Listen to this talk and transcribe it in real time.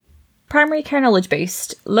Primary Care Knowledge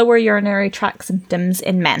Boost, lower urinary tract symptoms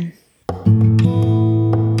in men.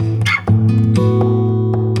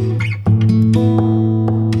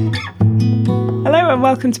 Hello and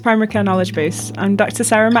welcome to Primary Care Knowledge Boost. I'm Dr.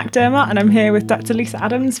 Sarah McDermott and I'm here with Dr. Lisa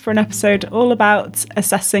Adams for an episode all about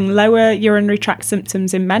assessing lower urinary tract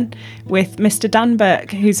symptoms in men with Mr. Dan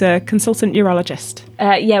Burke, who's a consultant urologist.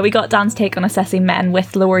 We got Dan's take on assessing men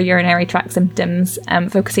with lower urinary tract symptoms,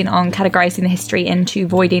 focusing on categorising the history into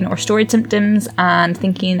voiding or storage symptoms and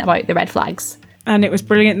thinking about the red flags. And it was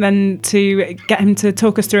brilliant then to get him to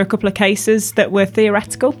talk us through a couple of cases that were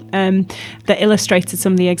theoretical, that illustrated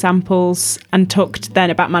some of the examples and talked then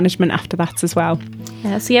about management after that as well.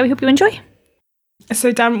 We hope you enjoy.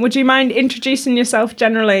 So Dan, would you mind introducing yourself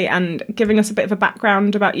generally and giving us a bit of a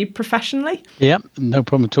background about you professionally? Yeah, no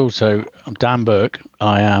problem at all. So I'm Dan Burke.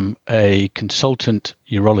 I am a consultant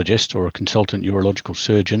urologist or a consultant urological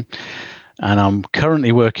surgeon, and I'm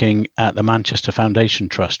currently working at the Manchester Foundation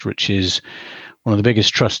Trust, which is one of the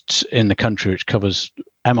biggest trusts in the country, which covers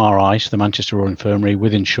MRI, so the Manchester Royal Infirmary,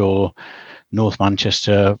 Wythenshawe, North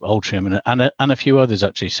Manchester, Altrincham, and a few others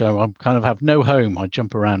actually. So I kind of have no home. I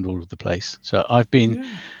jump around all over the place. So I've been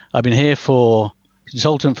here for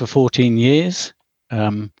consultant for 14 years.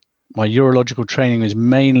 My urological training is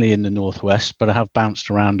mainly in the Northwest, but I have bounced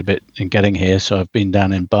around a bit in getting here. So I've been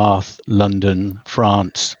down in Bath, London,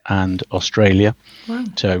 France, and Australia. Wow.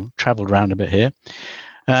 So travelled around a bit here.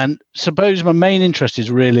 And suppose my main interest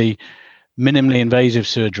is really minimally invasive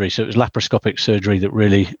surgery. So it was laparoscopic surgery that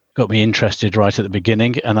really got me interested right at the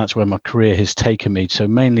beginning, and that's where my career has taken me. So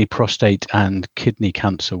mainly prostate and kidney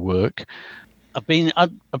cancer work. I've been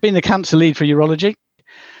the cancer lead for urology,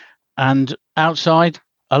 and outside,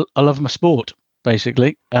 I love my sport.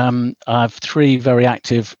 Basically, I have 3 very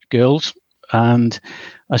active girls, and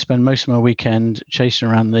I spend most of my weekend chasing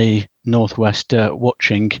around the Northwest,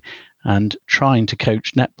 watching and trying to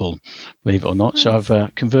coach netball, believe it or not. Nice. So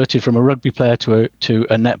I've converted from a rugby player to a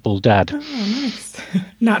netball dad. Oh, nice.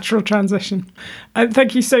 Natural transition.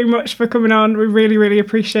 Thank you so much for coming on. We really, really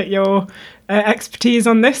appreciate your expertise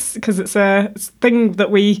on this, because it's a thing that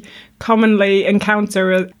we commonly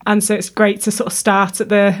encounter. And so it's great to sort of start at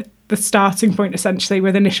the starting point, essentially,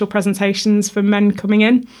 with initial presentations for men coming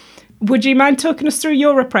in. Would you mind talking us through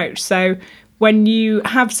your approach? So when you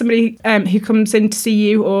have somebody who comes in to see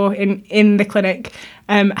you or in the clinic,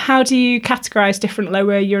 how do you categorise different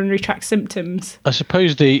lower urinary tract symptoms? I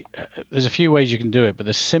suppose there's a few ways you can do it, but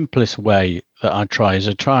the simplest way that I try is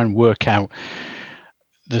I try and work out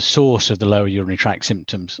the source of the lower urinary tract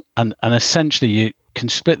symptoms. And essentially you can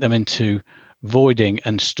split them into voiding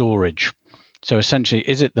and storage. So essentially,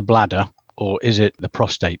 is it the bladder, or is it the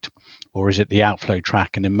prostate, or is it the outflow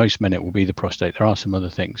tract? And in most men, it will be the prostate. There are some other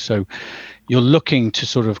things. So you're looking to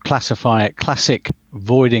sort of classify it. Classic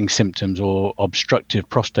voiding symptoms or obstructive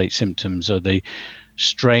prostate symptoms are the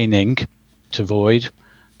straining to void,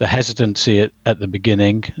 the hesitancy at the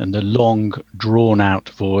beginning, and the long drawn out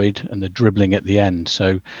void, and the dribbling at the end.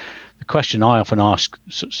 So the question I often ask,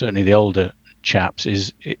 certainly the older chaps,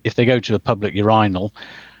 is if they go to the public urinal,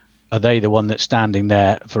 are they the one that's standing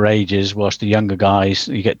there for ages, whilst the younger guys,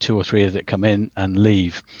 you get 2 or 3 that come in and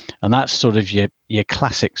leave? And that's sort of your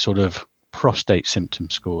classic sort of prostate symptom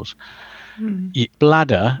scores. Your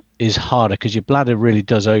bladder is harder because your bladder really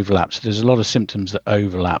does overlap. So there's a lot of symptoms that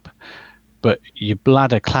overlap, but your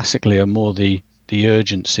bladder classically are more the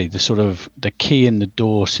urgency, the sort of the key in the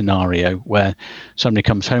door scenario, where somebody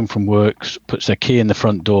comes home from work, puts their key in the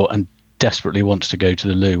front door and desperately wants to go to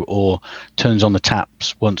the loo, or turns on the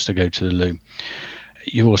taps, wants to go to the loo.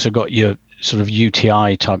 You've also got your sort of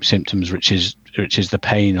UTI type symptoms, which is the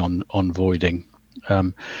pain on voiding.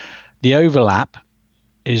 The overlap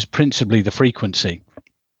is principally the frequency,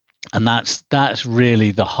 and that's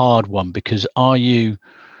really the hard one, because are you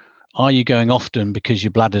going often because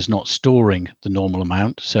your bladder's not storing the normal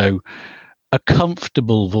amount? So a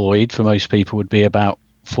comfortable void for most people would be about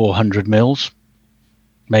 400 mils,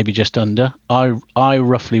 maybe just under. I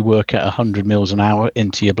roughly work at 100 mils an hour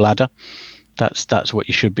into your bladder. That's what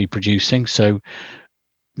you should be producing. So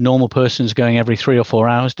normal person's going every 3 or 4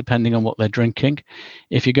 hours, depending on what they're drinking.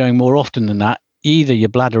 If you're going more often than that, either your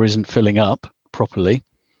bladder isn't filling up properly,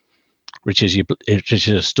 which is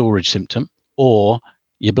a storage symptom, or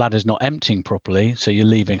your bladder's not emptying properly, so you're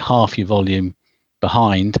leaving half your volume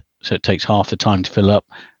behind, so it takes half the time to fill up.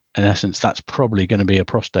 In essence, that's probably going to be a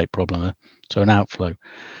prostate problem, so an outflow.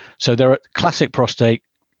 So there are classic prostate,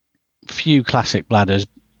 few classic bladders,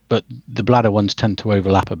 but the bladder ones tend to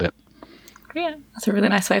overlap a bit. Great. That's a really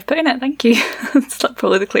nice way of putting it. Thank you. It's like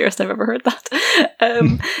probably the clearest I've ever heard that.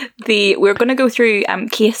 We're going to go through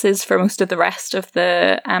cases for most of the rest of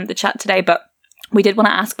the chat today, but we did want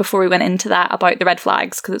to ask before we went into that about the red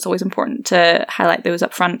flags, because it's always important to highlight those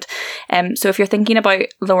up front. So if you're thinking about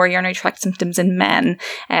lower urinary tract symptoms in men,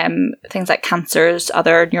 things like cancers,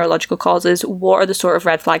 other neurological causes, what are the sort of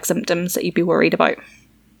red flag symptoms that you'd be worried about?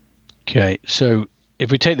 Okay, so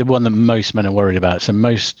if we take the one that most men are worried about, so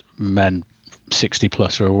most men 60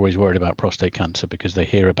 plus are always worried about prostate cancer because they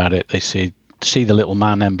hear about it, they see the little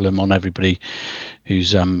man emblem on everybody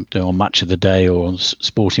who's on Match of the Day or on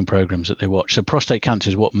sporting programs that they watch. So prostate cancer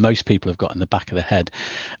is what most people have got in the back of the head.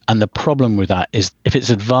 And the problem with that is if it's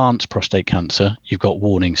advanced prostate cancer, you've got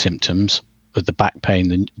warning symptoms of the back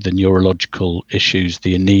pain, the neurological issues,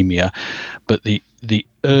 the anemia. But the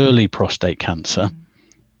early prostate cancer,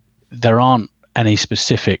 there aren't any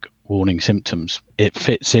specific warning symptoms. It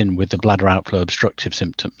fits in with the bladder outflow obstructive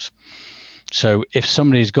symptoms. So if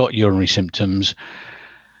somebody's got urinary symptoms,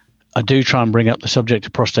 I do try and bring up the subject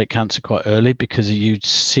of prostate cancer quite early, because you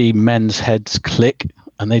see men's heads click,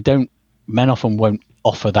 and men often won't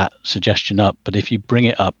offer that suggestion up. But if you bring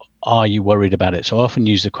it up, are you worried about it? So I often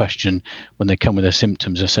use the question when they come with their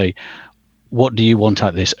symptoms. I say, what do you want out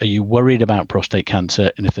of this? Are you worried about prostate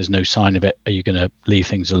cancer? And if there's no sign of it, are you going to leave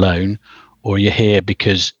things alone? Or are you here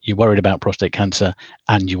because you're worried about prostate cancer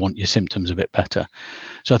and you want your symptoms a bit better?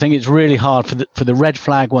 So I think it's really hard for the red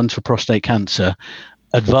flag ones for prostate cancer.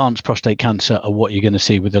 Advanced prostate cancer are what you're going to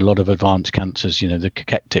see with a lot of advanced cancers, the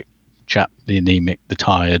cachectic chap, the anemic, the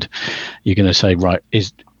tired. You're going to say, right,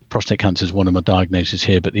 is prostate cancer is one of my diagnoses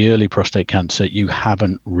here, but the early prostate cancer, you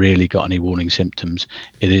haven't really got any warning symptoms.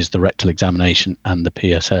 It is the rectal examination and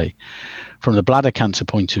the PSA. From the bladder cancer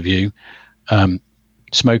point of view,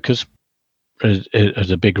 smokers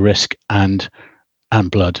is a big risk, and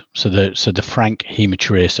blood. So the frank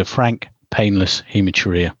hematuria, so frank painless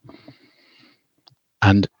hematuria.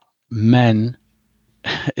 And men,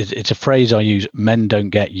 it's a phrase I use, men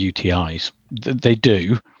don't get UTIs. They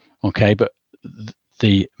do, okay, but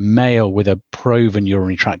the male with a proven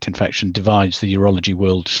urinary tract infection divides the urology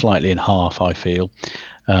world slightly in half, I feel.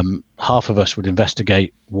 Half of us would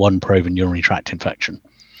investigate one proven urinary tract infection.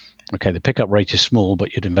 Okay, the pickup rate is small,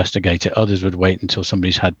 but you'd investigate it. Others would wait until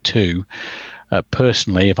somebody's had two.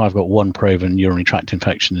 Personally, if I've got one proven urinary tract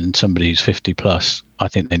infection and somebody's 50 plus, I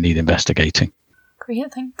think they need investigating.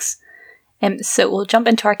 Great, thanks. So we'll jump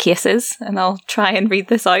into our cases, and I'll try and read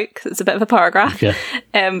this out because it's a bit of a paragraph.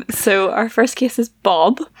 Okay. So our first case is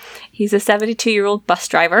Bob. He's a 72-year-old bus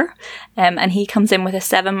driver, and he comes in with a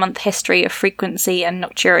 7-month history of frequency and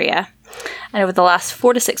nocturia. And over the last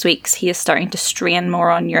 4 to 6 weeks, he is starting to strain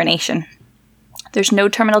more on urination. There's no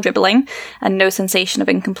terminal dribbling and no sensation of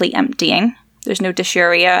incomplete emptying. There's no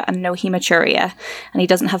dysuria and no hematuria, and he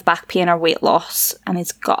doesn't have back pain or weight loss, and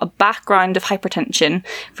he's got a background of hypertension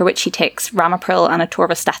for which he takes ramipril and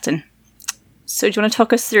atorvastatin. So do you want to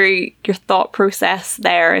talk us through your thought process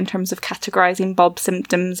there in terms of categorising Bob's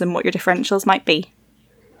symptoms and what your differentials might be?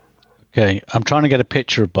 Okay, I'm trying to get a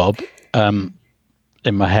picture of Bob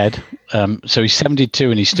in my head. So he's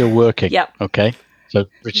 72 and he's still working. Yep. Okay, so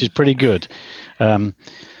which is pretty good.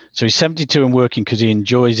 So he's 72 and working because he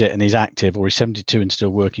enjoys it and he's active, or he's 72 and still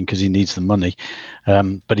working because he needs the money.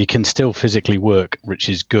 But he can still physically work, which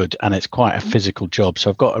is good. And it's quite a physical job. So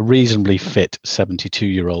I've got a reasonably fit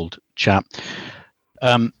 72-year-old chap.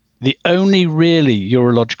 The only really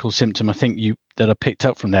urological symptom I think that I picked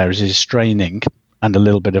up from there is his straining and a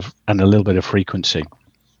little bit of frequency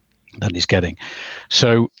that he's getting.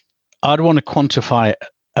 So I'd want to quantify it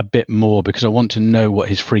a bit more, because I want to know what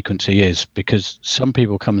his frequency is, because some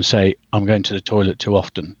people come and say, I'm going to the toilet too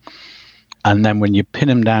often. And then when you pin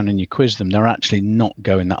them down and you quiz them, they're actually not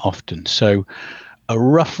going that often. So a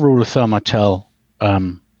rough rule of thumb I tell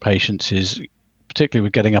patients is, particularly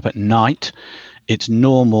with getting up at night, it's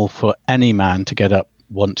normal for any man to get up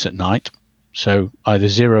once at night. So either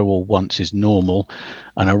 0 or once is normal.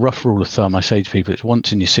 And a rough rule of thumb, I say to people, it's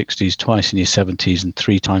once in your 60s, twice in your 70s, and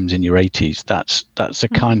 3 times in your 80s. That's a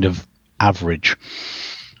kind of average.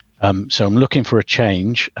 So I'm looking for a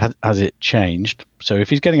change. Has it changed? So if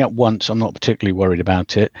he's getting up once, I'm not particularly worried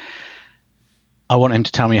about it. I want him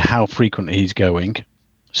to tell me how frequently he's going.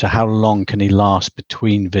 So how long can he last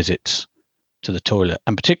between visits to the toilet?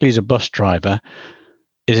 And particularly as a bus driver,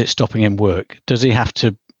 is it stopping him work? Does he have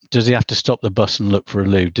to stop the bus and look for a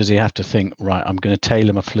loo? Does he have to think, right, I'm going to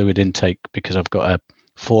tailor my fluid intake because I've got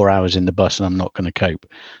 4 hours in the bus and I'm not going to cope?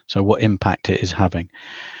 So what impact it is having.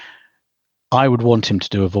 I would want him to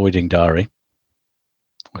do a voiding diary.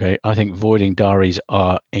 Okay, I think voiding diaries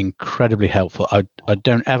are incredibly helpful. I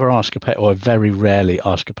don't ever ask or very rarely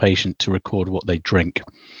ask a patient to record what they drink.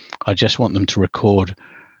 I just want them to record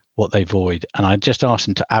what they void, and I just ask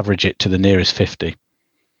them to average it to the nearest 50.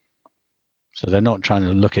 So they're not trying to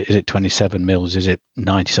look at, is it 27 mils, is it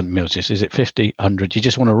 90 something mils, is it 50, 100? You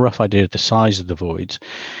just want a rough idea of the size of the voids.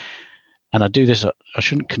 And I do this, I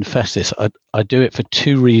shouldn't confess this, I do it for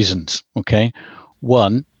two reasons, okay?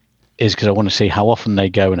 One is because I want to see how often they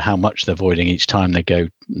go and how much they're voiding each time they go,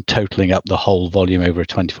 totaling up the whole volume over a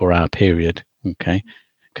 24-hour period, okay?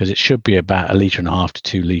 Because it should be about 1.5 litres to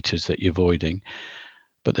 2 litres that you're voiding.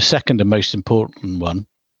 But the second and most important one,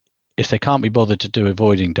 if they can't be bothered to do a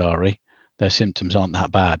voiding diary, their symptoms aren't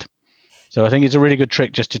that bad. So I think it's a really good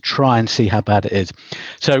trick just to try and see how bad it is.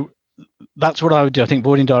 So that's what I would do. I think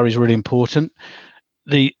voiding diary is really important.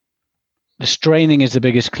 The straining is the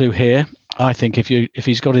biggest clue here. I think if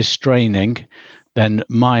he's got his straining, then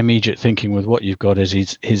my immediate thinking with what you've got is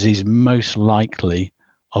he's most likely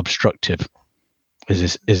obstructive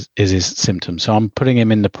is his symptoms. So I'm putting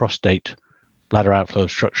him in the prostate bladder outflow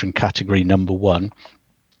obstruction category number 1.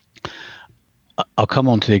 I'll come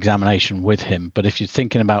on to the examination with him, but if you're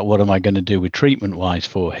thinking about what am I going to do with treatment wise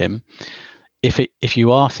for him, if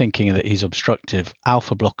you are thinking that he's obstructive,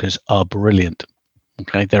 alpha blockers are brilliant.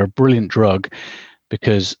 Okay, they're a brilliant drug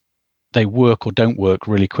because they work or don't work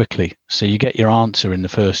really quickly. So you get your answer in the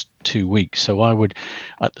first 2 weeks. So I would,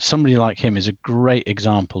 somebody like him is a great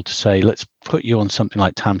example to say, let's put you on something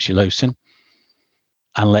like tamsulosin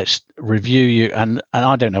and let's review you. And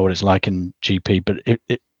I don't know what it's like in GP, but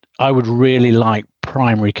I would really like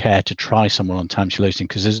primary care to try someone on tamsulosin,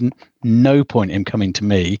 because there's no point in coming to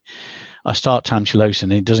me. I start tamsulosin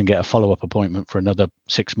and he doesn't get a follow-up appointment for another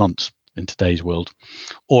 6 months in today's world.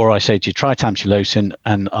 Or I say to you, try tamsulosin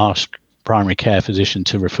and ask primary care physician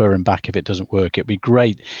to refer him back if it doesn't work. It'd be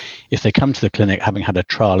great if they come to the clinic having had a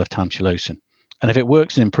trial of tamsulosin. And if it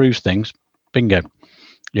works and improves things, bingo,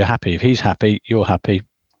 you're happy. If he's happy, you're happy.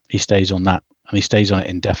 He stays on that, and he stays on it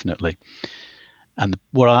indefinitely. And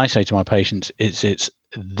what I say to my patients is it's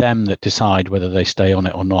them that decide whether they stay on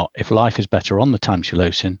it or not. If life is better on the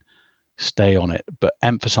tamsulosin, stay on it, but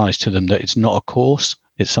emphasize to them that it's not a course,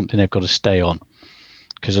 it's something they've got to stay on.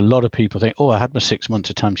 Because a lot of people think, I had my 6 months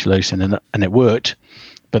of tamsulosin and it worked,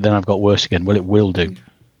 but then I've got worse again. Well, it will do.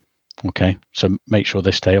 Okay, so make sure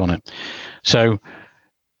they stay on it. So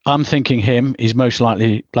I'm thinking he's most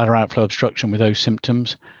likely bladder outflow obstruction with those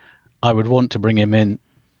symptoms. I would want to bring him in.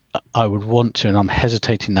 I would want to, and I'm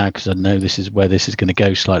hesitating now because I know this is where this is going to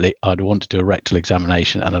go slightly. I'd want to do a rectal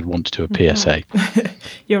examination and I'd want to do a PSA.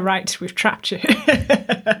 You're right, we've trapped you.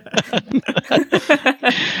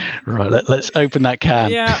 Right, let's open that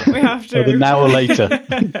can. Yeah, we have to. Either now or later.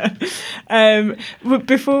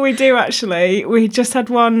 Before we do, actually, we just had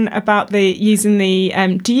one about using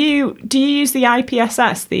the. Do you use the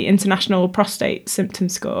IPSS, the International Prostate Symptom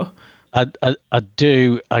Score? I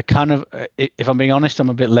do. I kind of, if I'm being honest, I'm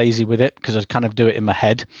a bit lazy with it because I kind of do it in my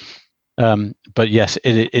head. But yes,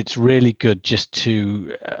 it's really good just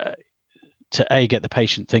to get the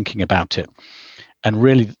patient thinking about it. And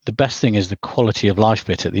really, the best thing is the quality of life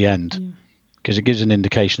bit at the end, because it gives an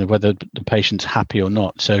indication of whether the patient's happy or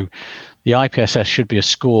not. So the IPSS should be a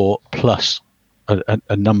score plus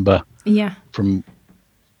a number from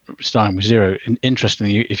starting with 0.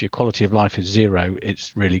 Interestingly, if your quality of life is 0,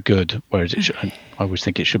 it's really good, whereas I always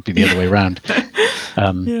think it should be the other way around.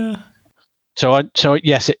 So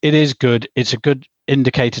yes, it is good. It's a good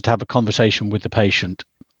indicator to have a conversation with the patient,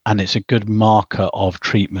 and it's a good marker of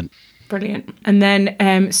treatment. Brilliant. And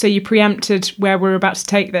then, so you preempted where we're about to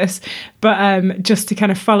take this, but just to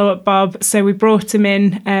kind of follow up, Bob, so we brought him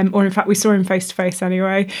in, or in fact, we saw him face to face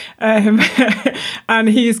anyway, and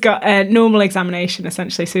he's got a normal examination,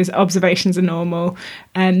 essentially, so his observations are normal,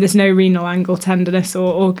 there's no renal angle tenderness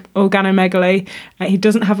or organomegaly, he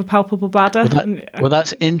doesn't have a palpable bladder. Well,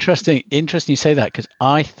 that's interesting you say that, because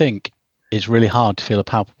I think it's really hard to feel a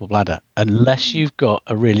palpable bladder unless you've got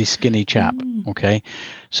a really skinny chap. Okay,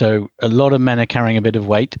 so a lot of men are carrying a bit of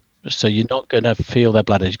weight, so you're not going to feel their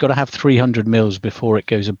bladder. You've got to have 300 mils before it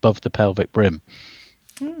goes above the pelvic brim.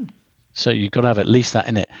 So you've got to have at least that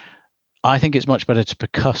in it. I think it's much better to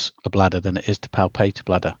percuss a bladder than it is to palpate a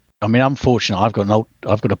bladder. I mean, I'm fortunate. I've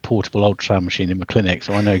got a portable ultrasound machine in my clinic,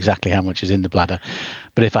 so I know exactly how much is in the bladder.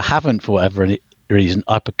 But if I haven't, for whatever reason,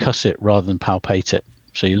 I percuss it rather than palpate it.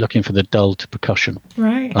 So you're looking for the dull to percussion.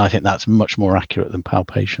 Right. And I think that's much more accurate than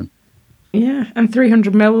palpation. Yeah, and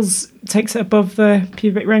 300 mils takes it above the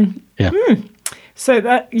pubic ring. Yeah. So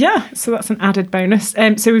that's an added bonus.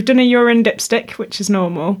 So we've done a urine dipstick, which is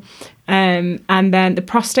normal. And then the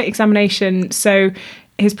prostate examination. So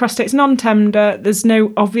his prostate's non-tender, there's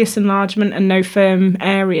no obvious enlargement and no firm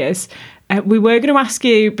areas. We were going to ask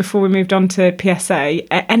you, before we moved on to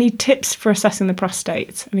PSA, any tips for assessing the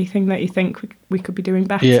prostate? Anything that you think we could be doing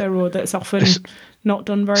better, or that's often not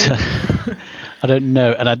done very well? I don't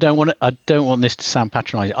know, and I don't want this to sound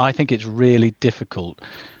patronising. I think it's really difficult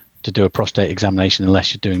to do a prostate examination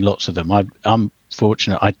unless you're doing lots of them. I'm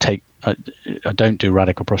fortunate. I don't do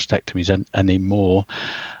radical prostatectomies anymore,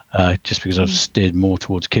 just because I've steered more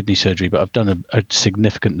towards kidney surgery. But I've done a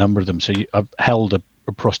significant number of them. So I've held a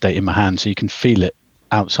prostate in my hand, so you can feel it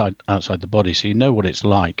outside the body, so you know what it's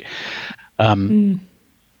like.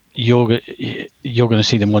 You're going to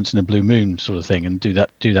see them once in a blue moon, sort of thing, and do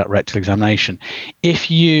that rectal examination.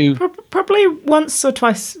 If you probably once or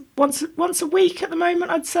twice, once a week at the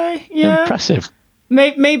moment, I'd say. Yeah, impressive.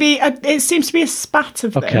 Maybe it seems to be a spat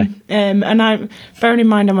of them. And I'm bearing in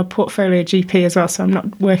mind I'm a portfolio GP as well, so I'm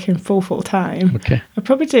not working full time. Okay, I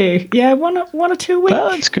probably do. Yeah, one or two a week.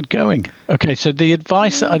 Well, that's good going. Okay, so the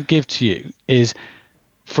advice that I'd give to you is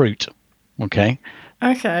fruit. Okay.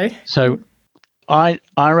 So I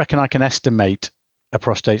reckon I can estimate a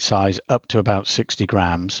prostate size up to about 60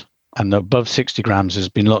 grams, and above 60 grams, there's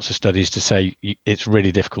been lots of studies to say it's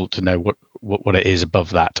really difficult to know what it is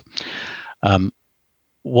above that.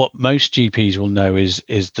 What most GPs will know is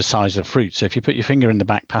the size of fruit. So if you put your finger in the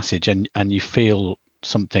back passage and you feel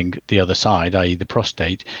something the other side, i.e. the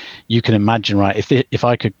prostate, you can imagine, right, if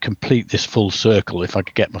I could complete this full circle, if I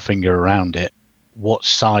could get my finger around it, what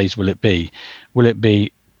size will it be? Will it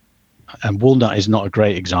be, and walnut is not a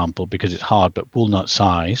great example because it's hard, but walnut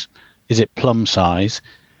size? Is it plum size?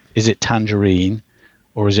 Is it tangerine?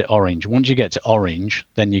 Or is it orange? Once you get to orange,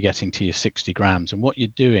 then you're getting to your 60 grams. And what you're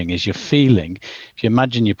doing is you're feeling, if you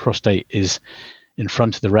imagine your prostate is in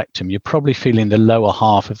front of the rectum, you're probably feeling the lower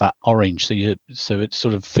half of that orange. So it's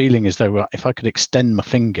sort of feeling as though, if I could extend my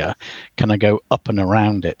finger, can I go up and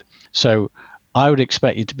around it? So I would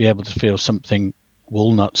expect you to be able to feel something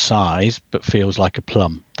walnut size, but feels like a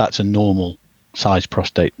plum. That's a normal size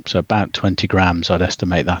prostate. So about 20 grams, I'd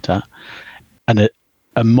estimate that at. And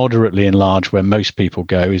a moderately enlarged, where most people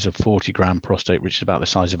go, is a 40-gram prostate, which is about the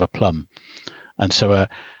size of a plum. And so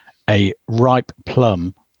a ripe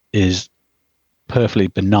plum is perfectly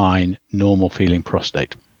benign, normal feeling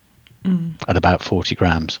prostate at about 40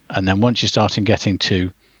 grams. And then once you're starting getting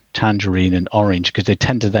to tangerine and orange, because they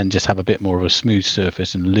tend to then just have a bit more of a smooth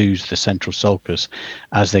surface and lose the central sulcus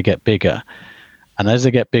as they get bigger. And as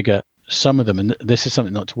they get bigger, some of them, and this is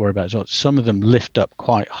something not to worry about as well, some of them lift up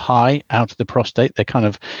quite high out of the prostate. They kind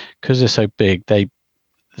of, because they're so big, they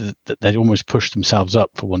almost push themselves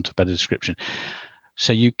up, for want of a better description.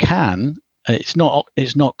 So you can, it's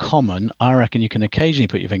not common. I reckon you can occasionally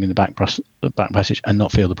put your finger in the back passage and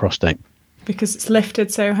not feel the prostate. Because it's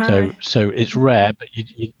lifted so high. So it's rare, but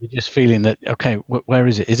you're just feeling that, okay, where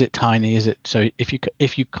is it? Is it tiny? Is it? So if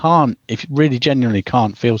you really genuinely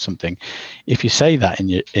can't feel something, if you say that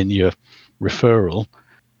in your referral,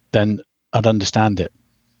 then I'd understand it.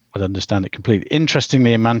 I'd understand it completely.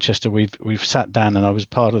 Interestingly, in Manchester, we've sat down, and I was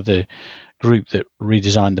part of the group that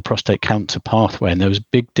redesigned the prostate cancer pathway, and there was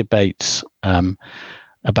big debates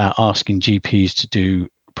about asking GPs to do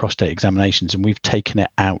prostate examinations, and we've taken it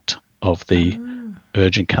out of the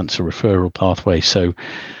urgent cancer referral pathway. So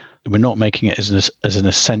we're not making it as an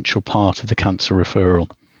essential part of the cancer referral.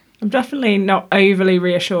 I'm definitely not overly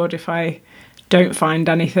reassured if I don't find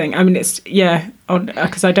anything. I mean, it's,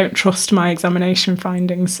 because I don't trust my examination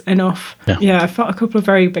findings enough. Yeah, I've got a couple of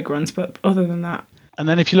very big ones, but other than that. And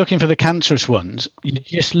then if you're looking for the cancerous ones, you're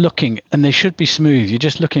just looking, and they should be smooth, you're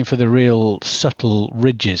just looking for the real subtle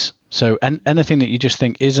ridges. So anything that you just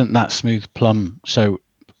think isn't that smooth plumb, so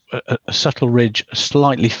a subtle ridge,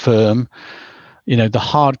 slightly firm, the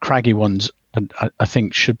hard craggy ones, I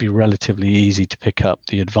think, should be relatively easy to pick up,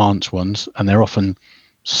 the advanced ones, and they're often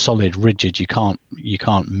solid, rigid. You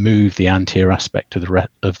can't move the anterior aspect of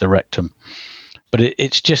the rectum, but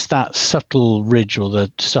it's just that subtle ridge or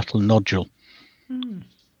the subtle nodule.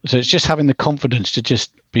 So it's just having the confidence to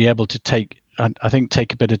just be able to take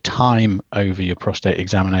a bit of time over your prostate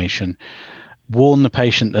examination. Warn the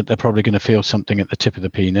patient that they're probably going to feel something at the tip of the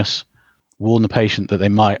penis. Warn the patient that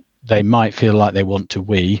they might feel like they want to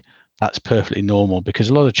wee. That's perfectly normal, because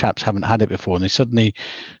a lot of chaps haven't had it before, and they suddenly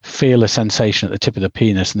feel a sensation at the tip of the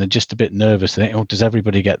penis, and they're just a bit nervous. They think, oh, does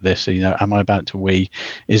everybody get this? Am I about to wee?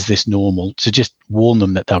 Is this normal? So just warn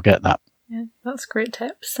them that they'll get that. Yeah, that's great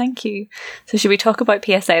tips. Thank you. So should we talk about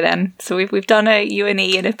PSA then? So we've done a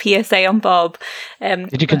U&E and a PSA on Bob.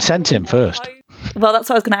 Did you consent him first? Well, that's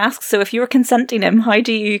what I was going to ask. So if you were consenting him, how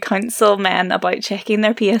do you counsel men about checking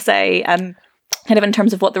their PSA, and kind of in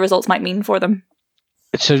terms of what the results might mean for them?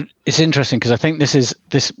 So it's interesting because I think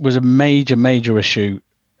this was a major issue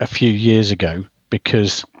a few years ago,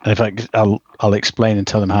 because in fact I'll explain and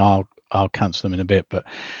tell them how I'll cancel them in a bit. But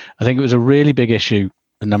I think it was a really big issue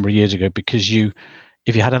a number of years ago because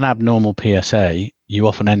if you had an abnormal PSA, you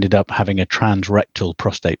often ended up having a transrectal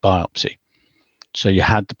prostate biopsy. So you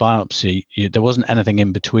had the biopsy, there wasn't anything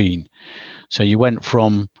in between. So you went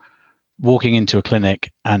from walking into a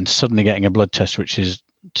clinic and suddenly getting a blood test, which is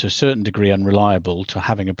to a certain degree unreliable, to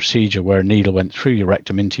having a procedure where a needle went through your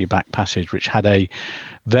rectum into your back passage, which had a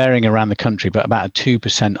varying around the country, but about a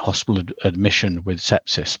 2% hospital admission with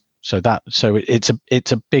sepsis. So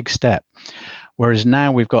it's a big step. Whereas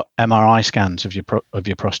now we've got MRI scans of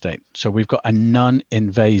your prostate. So we've got a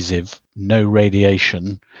non-invasive, no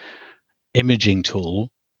radiation imaging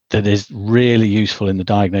tool that is really useful in the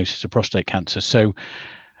diagnosis of prostate cancer. So,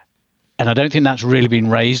 and I don't think that's really been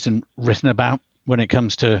raised and written about when it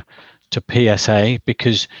comes to PSA,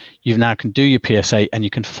 because you now can do your PSA and you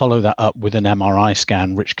can follow that up with an MRI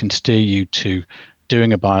scan, which can steer you to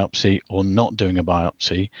doing a biopsy or not doing a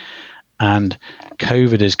biopsy. And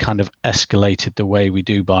COVID has kind of escalated the way we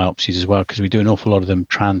do biopsies as well, because we do an awful lot of them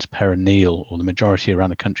transperineal, or the majority around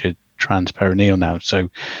the country are transperineal now. So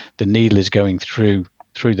the needle is going through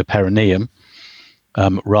the perineum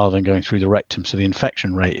rather than going through the rectum. So the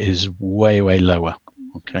infection rate is way lower.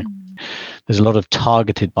 Okay. There's a lot of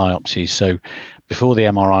targeted biopsies. So before the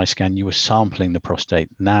MRI scan, you were sampling the prostate.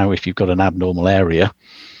 Now, if you've got an abnormal area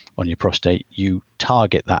on your prostate, you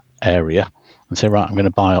target that area and say, right, I'm going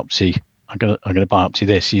to biopsy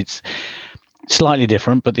this. It's slightly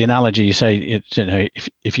different, but the analogy you say,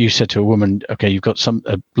 if you said to a woman, okay, you've got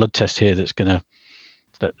a blood test here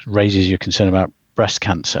that raises your concern about breast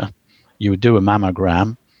cancer, you would do a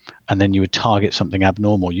mammogram and then you would target something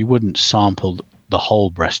abnormal. You wouldn't sample the whole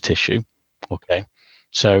breast tissue. Okay,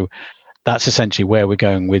 so that's essentially where we're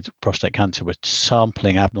going with prostate cancer. We're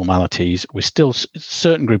sampling abnormalities. We're still a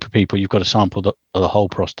certain group of people, you've got to sample the whole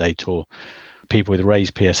prostate, or people with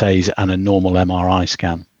raised PSAs and a normal MRI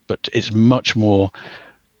scan, but it's much more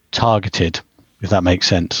targeted, if that makes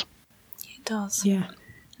sense. It does. Yeah.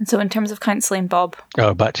 And so in terms of counselling, Bob?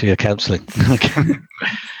 Oh, back to your counselling.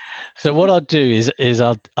 So what I'll do is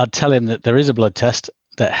I'll tell him that there is a blood test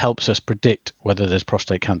that helps us predict whether there's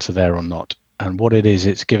prostate cancer there or not. And what it is,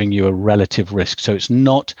 it's giving you a relative risk. So it's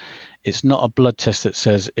not a blood test that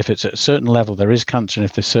says if it's at a certain level there is cancer and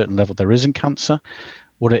if there's a certain level there isn't cancer.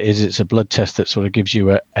 What it is, it's a blood test that sort of gives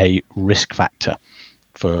you a risk factor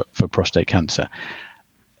for prostate cancer.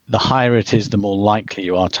 The higher it is, the more likely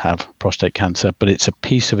you are to have prostate cancer, but it's a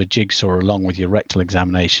piece of a jigsaw along with your rectal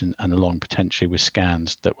examination and along potentially with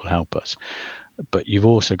scans that will help us. But you've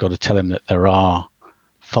also got to tell him that there are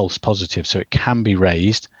false positives, so it can be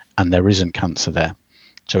raised and there isn't cancer there.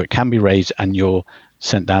 So it can be raised and you're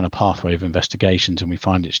sent down a pathway of investigations and we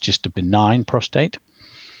find it's just a benign prostate.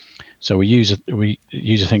 So we use a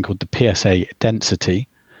thing called the PSA density.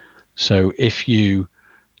 So if you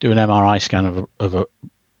do an MRI scan of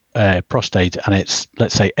a prostate and it's,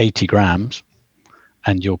 let's say, 80 grams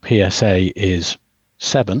and your PSA is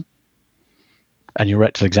 7 and your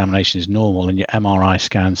rectal examination is normal and your MRI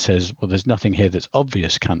scan says, well, there's nothing here that's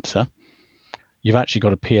obvious cancer, you've actually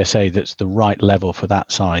got a PSA that's the right level for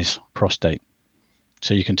that size prostate.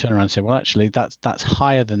 So you can turn around and say, well, actually, that's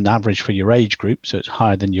higher than average for your age group. So it's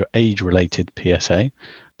higher than your age-related PSA,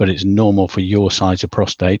 but it's normal for your size of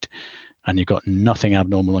prostate, and you've got nothing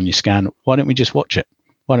abnormal on your scan. Why don't we just watch it?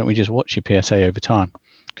 Why don't we just watch your PSA over time?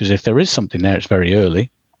 Because if there is something there, it's very early,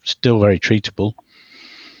 still very treatable.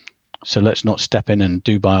 So let's not step in and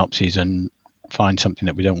do biopsies and find something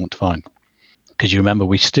that we don't want to find. Because you remember,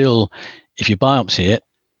 if you biopsy it,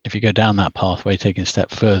 if you go down that pathway, taking a step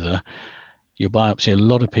further, you biopsy a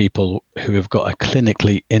lot of people who have got a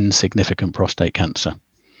clinically insignificant prostate cancer.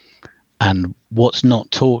 And what's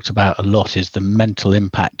not talked about a lot is the mental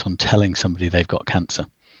impact on telling somebody they've got cancer.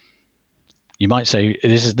 You might say,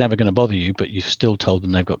 this is never going to bother you, but you've still told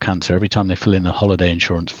them they've got cancer. Every time they fill in a holiday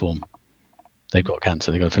insurance form, they've got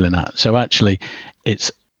cancer, they've got to fill in that. So actually,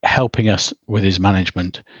 it's helping us with his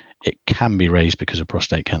management. It can be raised because of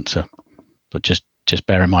prostate cancer, but just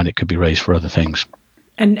bear in mind it could be raised for other things.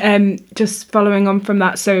 And just following on from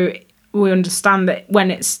that, so we understand that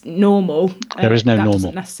when it's normal, there is no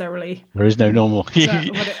normal. Necessarily, there is no normal.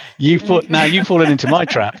 You've fallen into my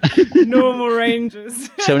trap. Normal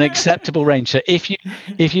ranges. So an acceptable range. So if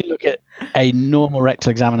you look at a normal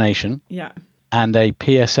rectal examination, yeah, and a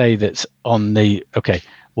PSA that's on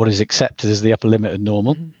what is accepted as the upper limit of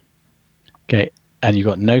normal, okay, and you've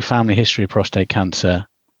got no family history of prostate cancer,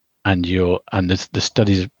 and the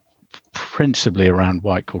studies principally around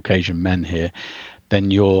white Caucasian men here,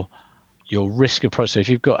 then your risk of prostate, if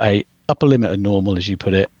you've got a upper limit of normal, as you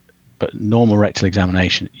put it, but normal rectal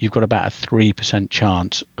examination, you've got about a 3%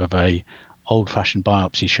 chance of a old-fashioned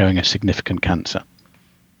biopsy showing a significant cancer.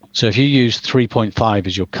 So if you use 3.5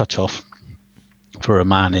 as your cutoff for a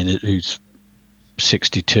man who's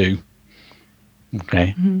 62,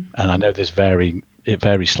 okay, and I know it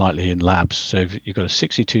varies slightly in labs. So if you've got a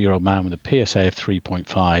 62-year-old man with a PSA of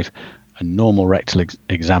 3.5, a normal rectal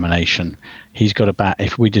examination, he's got about,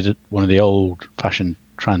 if we did one of the old-fashioned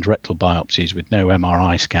transrectal biopsies with no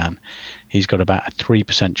MRI scan, he's got about a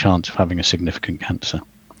 3% chance of having a significant cancer.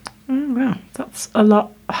 Oh, wow, that's a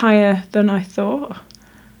lot higher than I thought.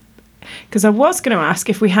 Because I was going to ask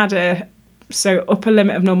if we had upper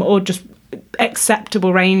limit of normal or just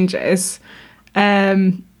acceptable ranges,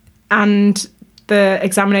 and the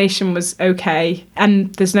examination was okay,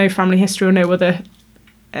 and there's no family history or no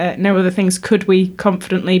other things. Could we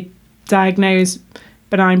confidently diagnose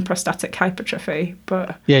benign prostatic hypertrophy?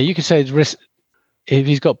 But yeah, you could say it's risk. If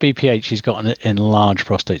he's got BPH, he's got an enlarged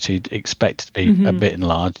prostate, so you'd expect it to be a bit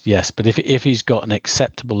enlarged, yes. But if he's got an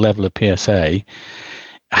acceptable level of PSA,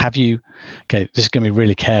 this is going to be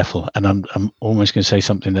really careful, and I'm almost going to say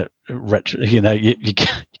something that you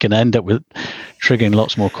can end up with triggering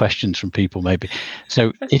lots more questions from people maybe.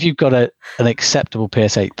 So if you've got an acceptable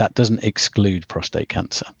PSA, that doesn't exclude prostate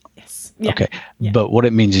cancer. Yes. Yeah. Okay. Yeah. But what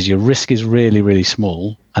it means is your risk is really, really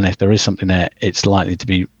small, and if there is something there, it's likely to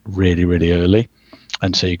be really, really early,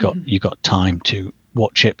 and so you got time to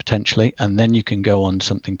watch it potentially, and then you can go on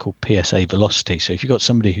something called PSA velocity. So if you've got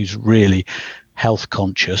somebody who's really health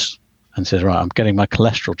conscious and says, right, I'm getting my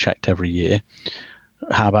cholesterol checked every year,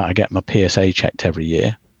 how about I get my PSA checked every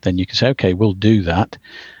year? Then you can say, okay, we'll do that,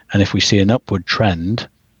 and if we see an upward trend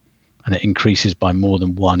and it increases by more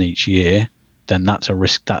than 1 each year, then that's a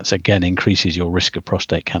risk. That's again increases your risk of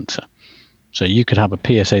prostate cancer. So you could have a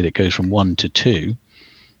PSA that goes from 1 to 2,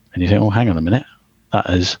 and you think, oh, hang on a minute, that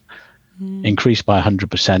has increased by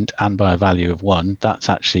 100% and by a value of 1.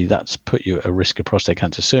 That's put you at a risk of prostate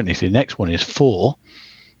cancer. Certainly if the next one is 4,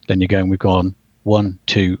 then you're going, we've gone 1,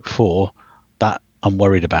 2, 4. That I'm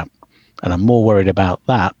worried about, and I'm more worried about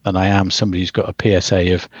that than I am somebody who's got a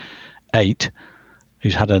PSA of 8,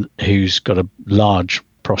 who's got a large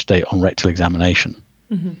prostate on rectal examination.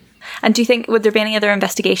 And do you think, would there be any other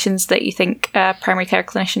investigations that you think primary care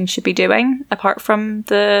clinicians should be doing apart from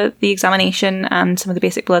the examination and some of the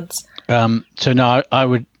basic bloods? So no, I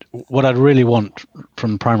would. What I'd really want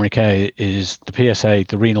from primary care is the PSA,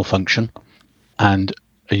 the renal function, and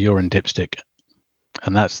a urine dipstick,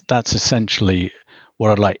 and that's essentially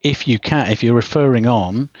what I'd like. If you're referring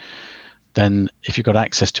on, then if you've got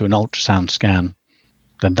access to an ultrasound scan,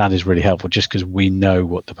 then that is really helpful, just because we know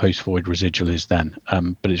what the post-void residual is then.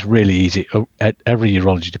 But it's really easy. Every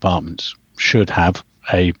urology department should have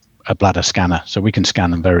a bladder scanner, so we can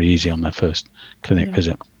scan them very easy on their first clinic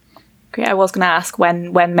visit. Great. I was going to ask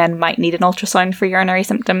when men might need an ultrasound for urinary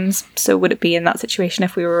symptoms. So would it be in that situation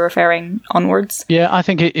if we were referring onwards? Yeah, I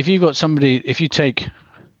think if you've got somebody, if you take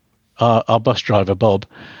our bus driver, Bob,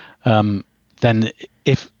 then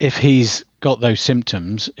if he's got those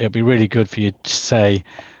symptoms, it'll be really good for you to say,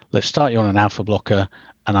 let's start you on an alpha blocker,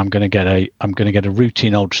 and I'm going to get a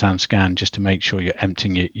routine ultrasound scan just to make sure you're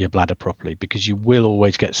emptying your bladder properly, because you will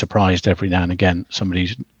always get surprised every now and again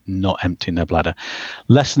somebody's not emptying their bladder.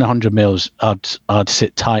 Less than 100 mils I'd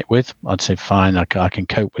sit tight with. I'd say fine, I can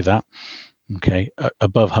cope with that. Okay,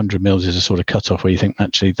 above 100 mils is a sort of cutoff where you think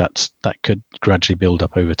actually that could gradually build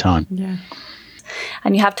up over time. Yeah.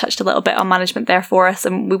 And you have touched a little bit on management there for us,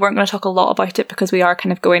 and we weren't going to talk a lot about it because we are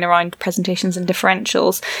kind of going around presentations and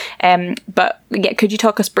differentials. But yeah, could you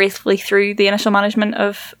talk us briefly through the initial management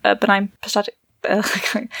of benign prostatic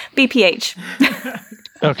BPH?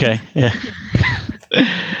 Okay, yeah.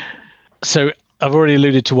 So I've already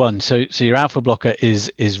alluded to one. So your alpha blocker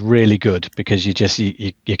is really good because you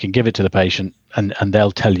can give it to the patient and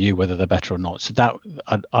they'll tell you whether they're better or not. So that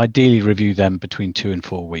I'd ideally review them between 2 and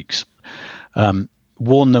 4 weeks.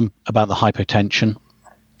 Warn them about the hypotension.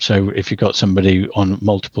 So if you've got somebody on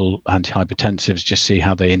multiple antihypertensives, just see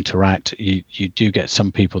how they interact. You do get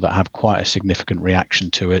some people that have quite a significant reaction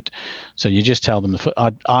to it. So you just tell them,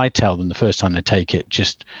 I tell them the first time they take it,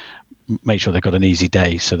 just make sure they've got an easy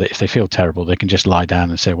day so that if they feel terrible, they can just lie down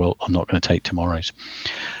and say, well, I'm not going to take tomorrow's.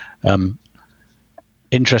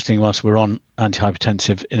 Interesting, whilst we're on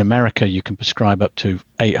antihypertensive, in America, you can prescribe up to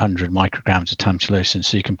 800 micrograms of tamsulosin.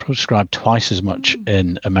 So you can prescribe twice as much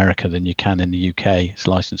in America than you can in the UK. It's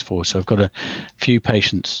licensed for. So I've got a few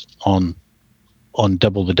patients on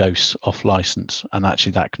double the dose off license, and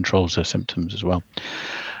actually that controls their symptoms as well.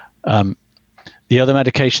 The other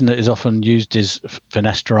medication that is often used is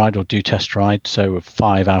finasteride or dutasteride, so a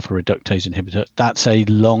 5-alpha reductase inhibitor. That's a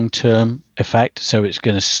long-term effect, so it's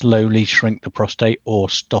going to slowly shrink the prostate or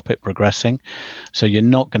stop it progressing. So you're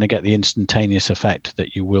not going to get the instantaneous effect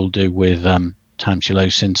that you will do with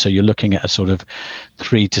tamsulosin. So you're looking at a sort of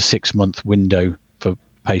 3 to 6 month window for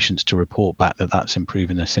patients to report back that that's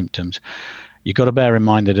improving their symptoms. You've got to bear in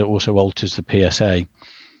mind that it also alters the PSA.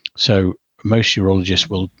 So most urologists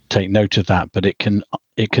will take note of that, but it can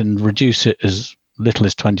reduce it as little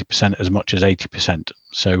as 20%, as much as 80%.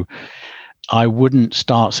 So I wouldn't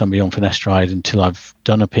start somebody on finasteride until I've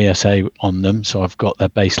done a PSA on them, so I've got their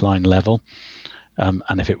baseline level.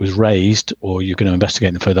 And if it was raised, or you're going to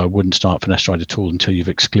investigate them further, I wouldn't start finasteride at all until you've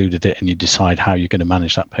excluded it and you decide how you're going to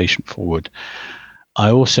manage that patient forward. I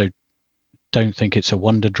also don't think it's a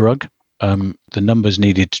wonder drug. The numbers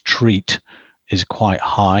needed to treat is quite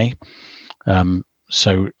high.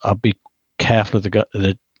 So I'll be careful of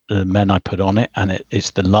the men I put on it, and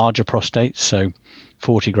it's the larger prostate, so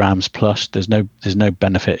 40 grams plus. There's no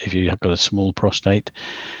benefit if you have got a small prostate.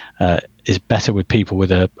 It's better with people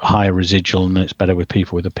with a higher residual, and it's better with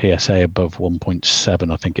people with a PSA above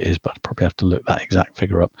 1.7, I think it is, but I probably have to look that exact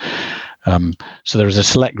figure up. So there is a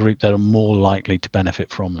select group that are more likely to benefit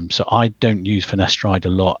from them. So I don't use finasteride a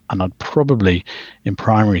lot, and I'd probably in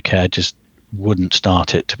primary care just wouldn't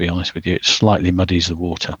start it, to be honest with you. It slightly muddies the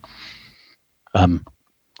water.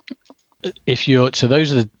 Those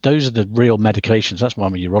are the real medications. That's why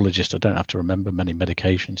I'm a urologist. I don't have to remember many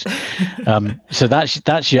medications. So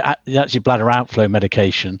that's your bladder outflow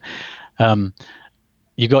medication.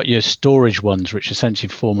 You got your storage ones, which essentially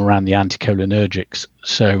form around the anticholinergics.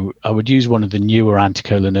 So I would use one of the newer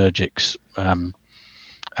anticholinergics.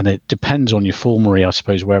 And it depends on your formulary, I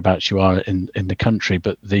suppose, whereabouts you are in the country.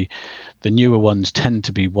 But the newer ones tend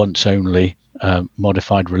to be once only,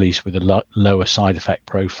 modified release with a lower side effect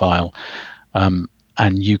profile. And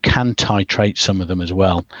you can titrate some of them as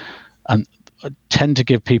well. And I tend to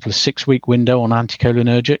give people a 6-week window on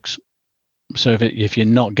anticholinergics. So if you're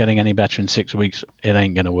not getting any better in 6 weeks, it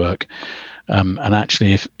ain't going to work. And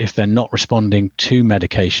actually, if they're not responding to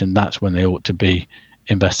medication, that's when they ought to be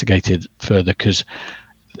investigated further, because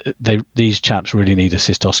these chaps really need a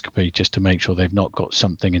cystoscopy just to make sure they've not got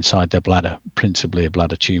something inside their bladder, principally a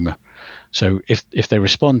bladder tumor. So if they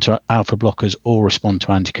respond to alpha blockers or respond to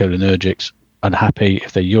anticholinergics, I'm happy.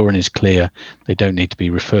 If their urine is clear, they don't need to be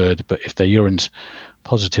referred. But if their urine's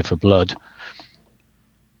positive for blood,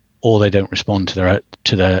 or they don't respond to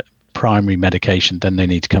their primary medication, then they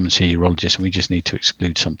need to come and see a urologist, and we just need to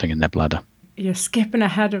exclude something in their bladder. You're skipping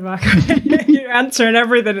ahead of you're answering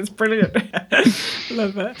everything. It's brilliant.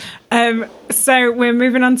 Love it. So we're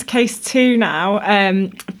moving on to case 2 now.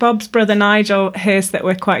 Bob's brother Nigel hears that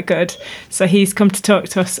we're quite good, so he's come to talk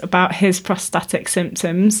to us about his prostatic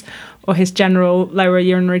symptoms, or his general lower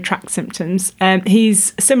urinary tract symptoms.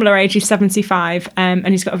 He's similar age, he's 75, and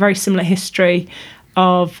he's got a very similar history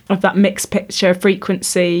of that mixed picture,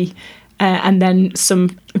 frequency, and then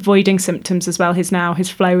some voiding symptoms as well. His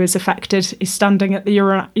flow is affected. He's standing at the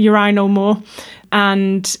urinal more.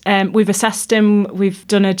 And we've assessed him. We've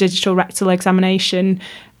done a digital rectal examination,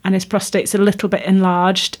 and his prostate's a little bit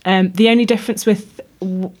enlarged. The only difference with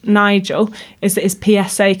Nigel is that his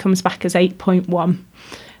PSA comes back as 8.1.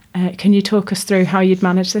 Can you talk us through how you'd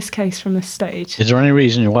manage this case from this stage? Is there any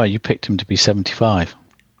reason why you picked him to be 75?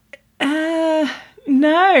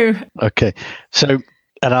 No. Okay. So,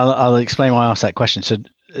 and I'll explain why I asked that question.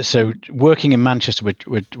 So working in Manchester,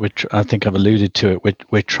 I think I've alluded to it.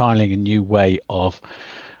 We're trialing a new way of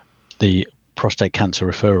the prostate cancer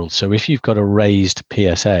referral. So if you've got a raised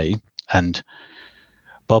PSA, and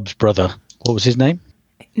Bob's brother, what was his name?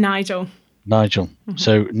 Nigel. Mm-hmm.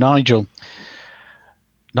 So Nigel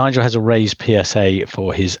has a raised PSA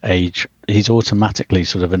for his age. He's automatically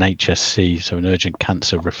sort of an HSC, so an urgent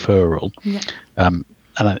cancer referral. Yeah.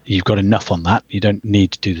 And you've got enough on that. You don't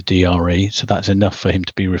need to do the DRE, so that's enough for him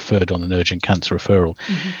to be referred on an urgent cancer referral.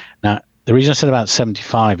 Mm-hmm. Now, the reason I said about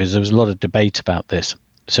 75 is there was a lot of debate about this.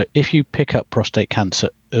 So if you pick up prostate cancer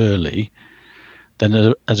early,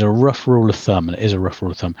 then as a rough rule of thumb, and it is a rough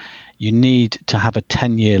rule of thumb, you need to have a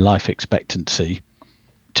 10-year life expectancy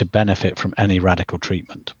to benefit from any radical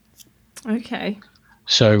treatment. Okay.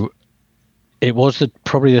 So it was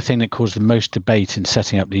probably the thing that caused the most debate in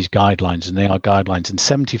setting up these guidelines, and they are guidelines. And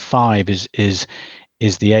 75 is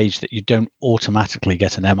the age that you don't automatically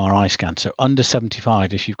get an MRI scan. So under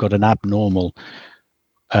 75, if you've got an abnormal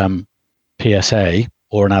PSA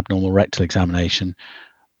or an abnormal rectal examination,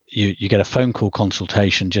 you get a phone call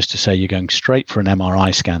consultation just to say you're going straight for an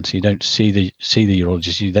MRI scan. So you don't see the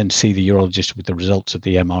urologist. You then see the urologist with the results of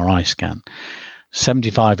the MRI scan.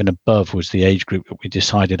 75 and above was the age group that we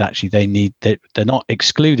decided actually they're not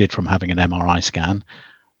excluded from having an MRI scan,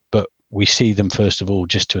 but we see them first of all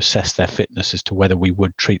just to assess their fitness as to whether we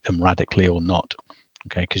would treat them radically or not.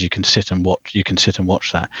 Okay, because you can sit and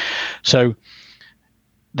watch that. So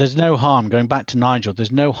there's no harm, going back to Nigel,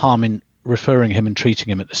 there's no harm in referring him and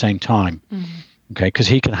treating him at the same time. Okay,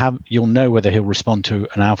 because you'll know whether he'll respond to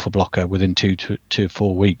an alpha blocker within 2 to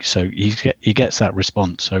 4 weeks. So he gets that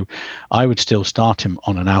response. So I would still start him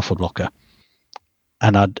on an alpha blocker,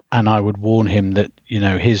 and I would warn him that, you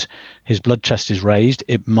know, his blood test is raised.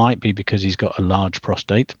 It might be because he's got a large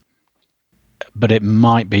prostate, but it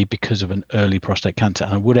might be because of an early prostate cancer.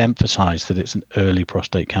 And I would emphasize that it's an early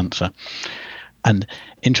prostate cancer. And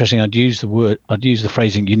interesting, I'd use the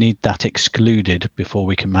phrasing, you need that excluded before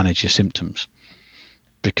we can manage your symptoms,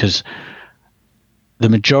 because the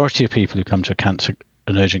majority of people who come to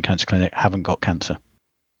an urgent cancer clinic haven't got cancer.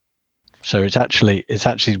 So it's actually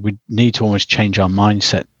we need to almost change our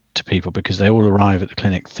mindset to people, because they all arrive at the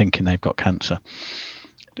clinic thinking they've got cancer.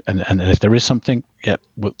 And if there is something,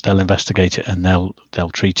 they'll investigate it and they'll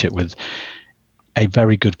treat it with a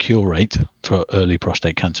very good cure rate for early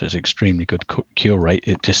prostate cancer. It's extremely good cure rate.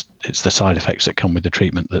 It's the side effects that come with the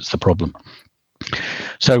treatment that's the problem.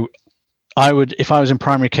 So if I was in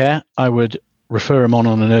primary care, I would refer him on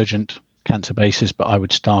an urgent cancer basis, but I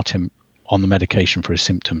would start him on the medication for his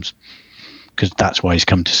symptoms, because that's why he's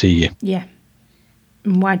come to see you. Yeah.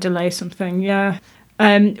 And why delay something? Yeah.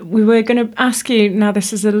 We were going to ask you, now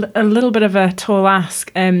this is a little bit of a tall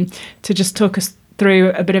ask, to just talk us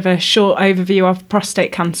through a bit of a short overview of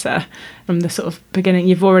prostate cancer from the sort of beginning.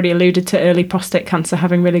 You've already alluded to early prostate cancer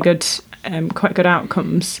having really good, quite good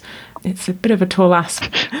outcomes. It's a bit of a tall ask.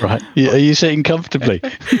 Right. Are you sitting comfortably?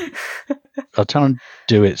 I'll try and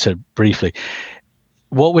do it so briefly.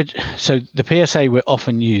 So the PSA we're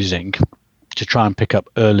often using to try and pick up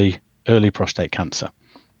early prostate cancer.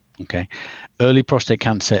 Okay. Early prostate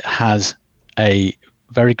cancer has a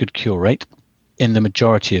very good cure rate in the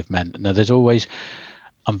majority of men. Now,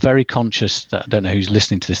 I'm very conscious that I don't know who's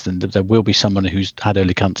listening to this, and there will be someone who's had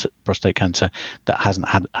early prostate cancer that hasn't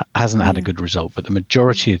had a good result, but the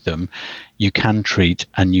majority of them you can treat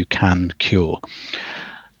and you can cure.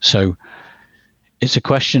 So it's a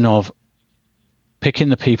question of picking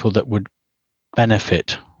the people that would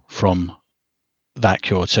benefit from that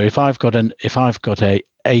cure. So if I've got a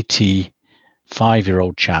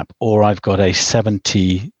 85-year-old chap, or I've got a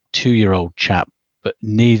 72-year-old chap, but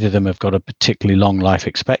neither of them have got a particularly long life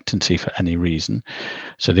expectancy for any reason.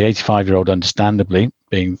 So the 85-year-old, understandably,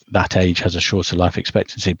 being that age, has a shorter life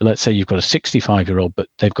expectancy. But let's say you've got a 65-year-old, but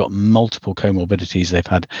they've got multiple comorbidities. They've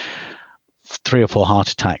had 3 or 4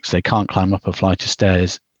 heart attacks. They can't climb up a flight of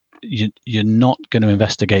stairs. You're not going to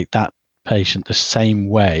investigate that patient the same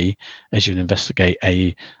way as you'd investigate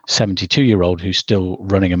a 72-year-old who's still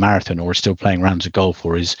running a marathon or is still playing rounds of golf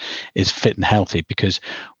or is fit and healthy, because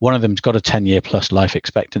one of them's got a 10-year plus life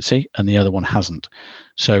expectancy and the other one hasn't.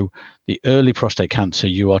 So the early prostate cancer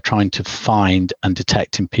you are trying to find and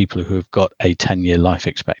detect in people who have got a 10-year life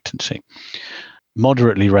expectancy.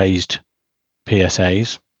 Moderately raised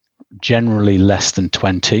PSAs, generally less than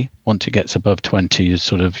 20. Once it gets above 20, is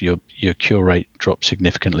sort of your cure rate drops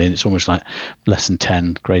significantly, and it's almost like less than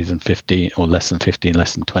 10, greater than 50, or less than 15,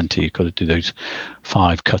 less than 20. You've got to do those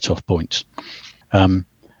 5 cut-off points.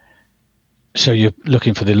 So you're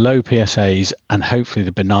looking for the low PSAs and hopefully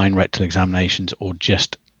the benign rectal examinations or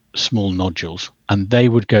just small nodules, and they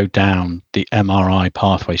would go down the MRI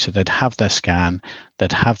pathway. So they'd have their scan,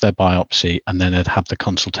 they'd have their biopsy, and then they'd have the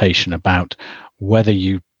consultation about whether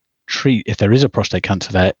you treat, if there is a prostate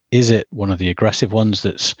cancer there, is it one of the aggressive ones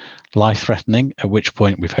that's life-threatening, at which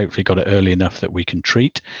point we've hopefully got it early enough that we can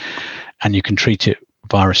treat, and you can treat it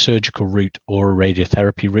via a surgical route or a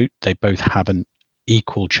radiotherapy route. They both have an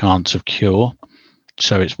equal chance of cure.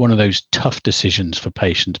 So it's one of those tough decisions for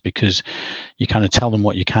patients, because you kind of tell them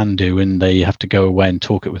what you can do and they have to go away and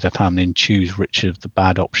talk it with their family and choose which of the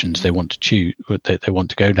bad options they want to choose, they want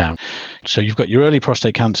to go down. So you've got your early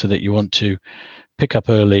prostate cancer that you want to pick up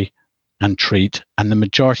early and treat, and the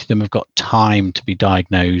majority of them have got time to be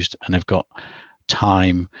diagnosed and have got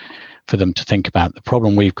time for them to think about. The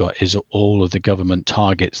problem we've got is all of the government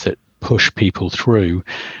targets that push people through.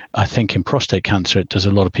 I think in prostate cancer it does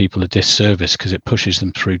a lot of people a disservice because it pushes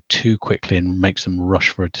them through too quickly and makes them rush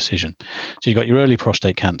for a decision. So you've got your early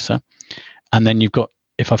prostate cancer, and then you've got,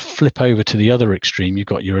 if I flip over to the other extreme, you've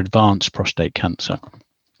got your advanced prostate cancer,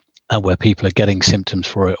 where people are getting symptoms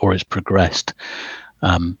for it or it's progressed.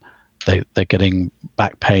 They're getting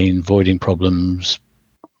back pain, voiding problems,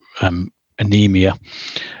 anemia.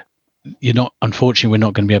 Unfortunately, we're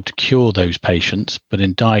not going to be able to cure those patients, but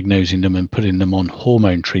in diagnosing them and putting them on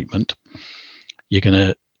hormone treatment, you're going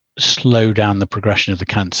to slow down the progression of the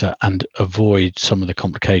cancer and avoid some of the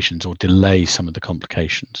complications or delay some of the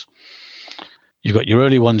complications. You've got your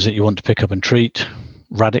early ones that you want to pick up and treat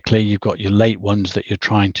radically. You've got your late ones that you're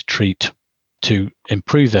trying to treat to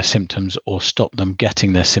improve their symptoms or stop them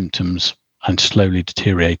getting their symptoms and slowly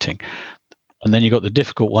deteriorating. And then you've got the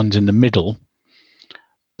difficult ones in the middle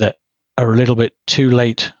that are a little bit too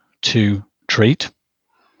late to treat,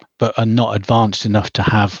 but are not advanced enough to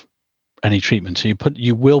have any treatment. So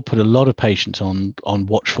you will put a lot of patients on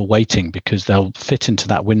watchful waiting because they'll fit into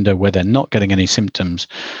that window where they're not getting any symptoms,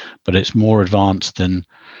 but it's more advanced than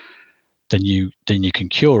you can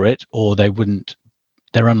cure it, or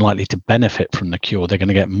they're unlikely to benefit from the cure. They're going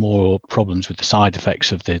to get more problems with the side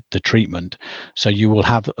effects of the treatment. So you will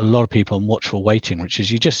have a lot of people on watchful waiting, which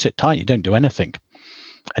is you just sit tight, you don't do anything,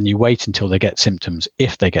 and you wait until they get symptoms,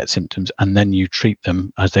 if they get symptoms, and then you treat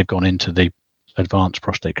them as they've gone into the advanced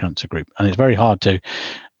prostate cancer group. And it's very hard to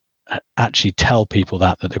actually tell people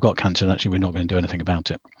that they've got cancer and actually we're not going to do anything about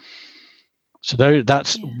it. So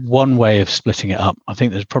that's one way of splitting it up. I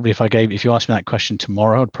think there's probably, if you asked me that question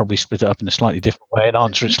tomorrow, I'd probably split it up in a slightly different way and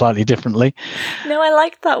answer it slightly differently. No, I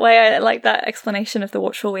like that way. I like that explanation of the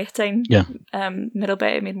watchful waiting. Yeah. Middle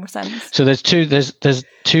bit, it made more sense. So there's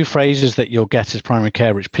two phrases that you'll get as primary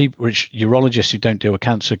care, which urologists who don't deal with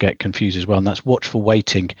cancer get confused as well, and that's watchful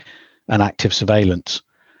waiting and active surveillance.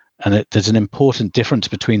 And there's an important difference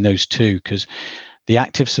between those two, because the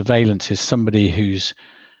active surveillance is somebody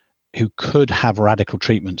who could have radical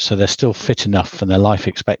treatment, so they're still fit enough and their life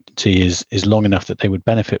expectancy is long enough that they would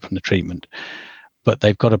benefit from the treatment, but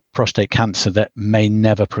they've got a prostate cancer that may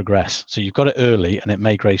never progress. So you've got it early and it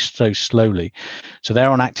may grow so slowly. So they're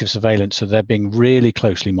on active surveillance, so they're being really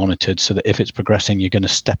closely monitored so that if it's progressing, you're going to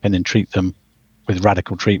step in and treat them with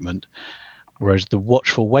radical treatment. Whereas the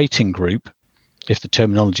watchful waiting group, if the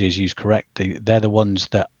terminology is used correctly, they're the ones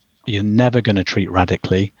that you're never going to treat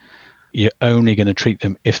radically. You're only going to treat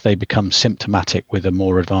them if they become symptomatic with a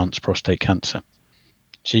more advanced prostate cancer.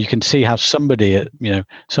 So you can see how somebody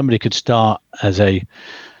could start as a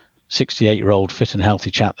 68-year-old fit and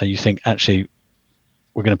healthy chap that you think, actually,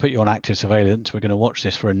 we're going to put you on active surveillance. We're going to watch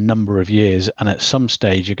this for a number of years. And at some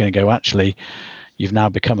stage, you're going to go, actually, you've now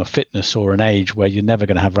become a fitness or an age where you're never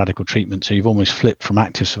going to have radical treatment. So you've almost flipped from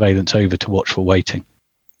active surveillance over to watchful waiting.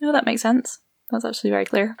 No, that makes sense. That's actually very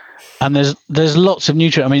clear. And there's lots of new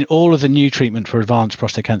treatment. I mean, all of the new treatment for advanced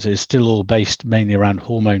prostate cancer is still all based mainly around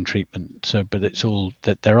hormone treatment. So, but it's all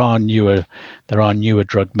that there are newer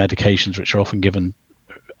drug medications which are often given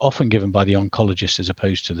by the oncologist as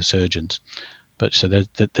opposed to the surgeons. But so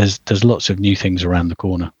there's lots of new things around the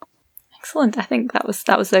corner. Excellent. I think that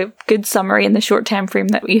was a good summary in the short time frame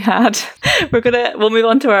that we had. We'll move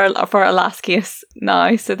on to our last case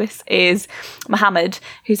now. So this is Mohammed,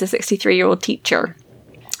 who's a 63-year-old teacher.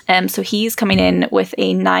 So he's coming in with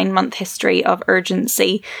a 9-month history of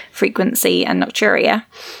urgency, frequency, and nocturia.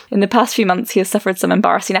 In the past few months, he has suffered some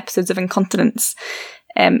embarrassing episodes of incontinence.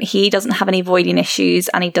 He doesn't have any voiding issues,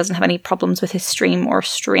 and he doesn't have any problems with his stream or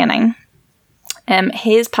straining.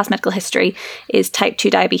 His past medical history is type 2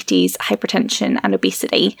 diabetes, hypertension, and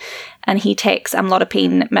obesity. And he takes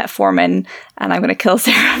amlodipine, metformin, and I'm going to kill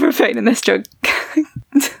Sarah for putting in this drug.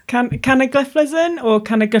 Canagliflozin or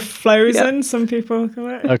canagliflozin, yep. Some people call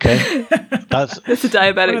it. Okay. It's a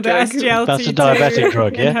diabetic drug. SGLT2 that's a diabetic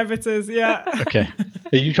drug, yeah? Inhibitors, yeah. Okay.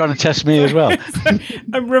 Are you trying to test me as well?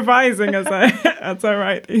 I'm revising as I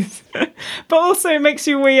write these. But also it makes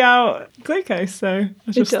you wee out glucose, so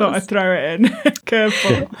I just thought I'd throw it in.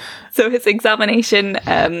 Curveball. So his examination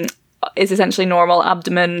is essentially normal.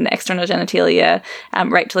 Abdomen, external genitalia,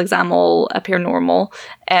 rectal exam all appear normal.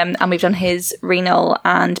 And we've done his renal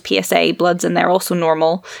and PSA bloods, and they're also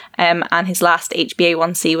normal. And his last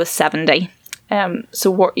HbA1c was 70.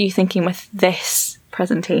 So what are you thinking with this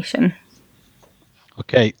presentation?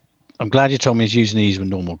 Okay, I'm glad you told me he's using these with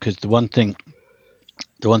normal, because the one thing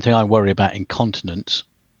I worry about incontinence,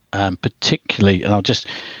 particularly, and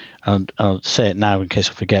I'll say it now in case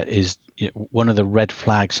I forget, is one of the red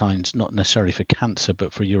flag signs, not necessarily for cancer,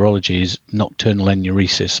 but for urology, is nocturnal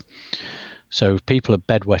enuresis. So if people are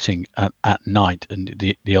bedwetting at night, and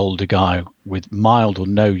the older guy with mild or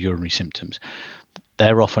no urinary symptoms,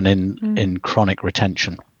 they're often in chronic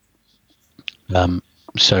retention.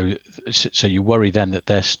 So you worry then that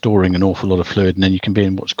they're storing an awful lot of fluid, and then you can be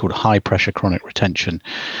in what's called high pressure chronic retention,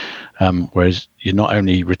 whereas you're not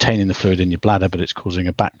only retaining the fluid in your bladder, but it's causing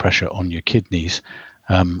a back pressure on your kidneys,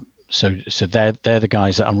 So they're the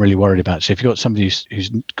guys that I'm really worried about. So if you've got somebody who's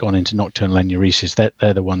gone into nocturnal enuresis,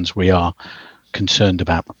 they're the ones we are concerned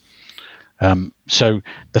about. So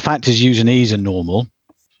the factors used and ease are normal.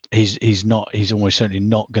 He's almost certainly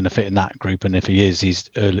not going to fit in that group, and if he is, he's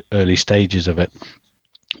early stages of it.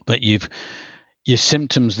 But your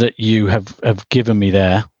symptoms that you have given me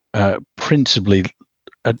there principally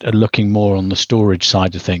are looking more on the storage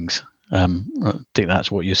side of things. I think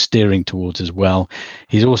that's what you're steering towards as well.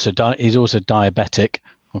 He's also diabetic,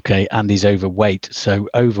 okay, and he's overweight. So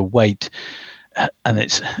overweight, and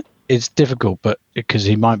it's difficult, but because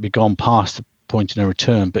he might be gone past the point of no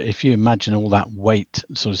return. But if you imagine all that weight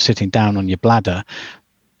sort of sitting down on your bladder,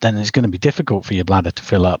 then it's going to be difficult for your bladder to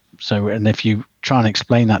fill up. So, and if you try and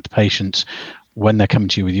explain that to patients when they're coming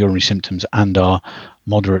to you with urinary symptoms and are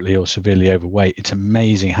moderately or severely overweight, it's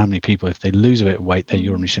amazing how many people, if they lose a bit of weight, their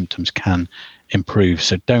urinary symptoms can improve.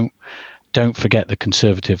 So don't forget the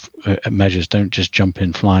conservative measures. Don't just jump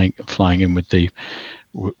in flying in with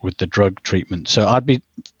the drug treatment. So I'd be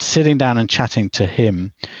sitting down and chatting to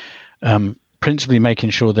him, principally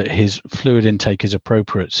making sure that his fluid intake is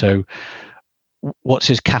appropriate. So what's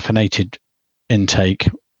his caffeinated intake,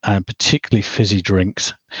 particularly fizzy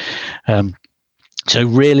drinks. So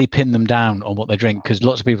really pin them down on what they drink, because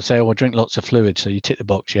lots of people say, oh, I drink lots of fluid. So you tick the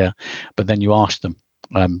box, yeah. But then you ask them,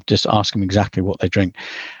 just ask them exactly what they drink.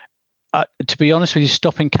 To be honest with you,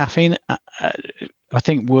 stopping caffeine, I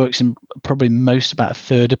think works in probably about a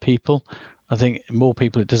third of people. I think more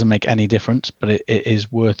people, it doesn't make any difference, but it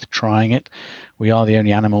is worth trying it. We are the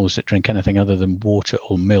only animals that drink anything other than water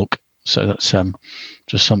or milk. So that's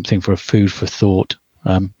just something for a food for thought,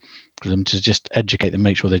 for them to just educate them,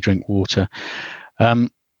 make sure they drink water.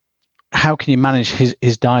 How can you manage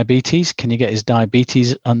his diabetes? Can you get his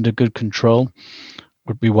diabetes under good control?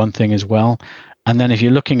 Would be one thing as well. And then if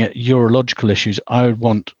you're looking at urological issues, I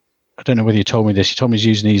don't know whether you told me this, you told me his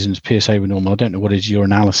using these and his PSA were normal. I don't know what his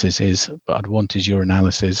urinalysis is, but I'd want his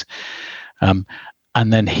urinalysis.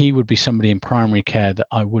 And then he would be somebody in primary care that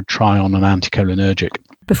I would try on an anticholinergic.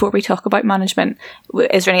 Before we talk about management,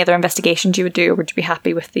 is there any other investigations you would do, or would you be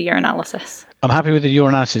happy with the urinalysis? I'm happy with the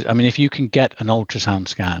urinalysis. I mean, if you can get an ultrasound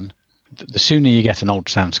scan, the sooner you get an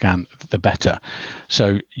ultrasound scan, the better.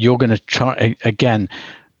 So you're going to try, again,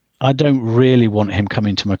 I don't really want him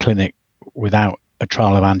coming to my clinic without a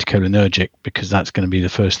trial of anticholinergic, because that's going to be the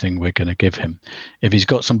first thing we're going to give him. If he's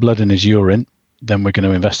got some blood in his urine, then we're going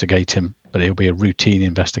to investigate him, but it'll be a routine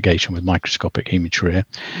investigation with microscopic hematuria.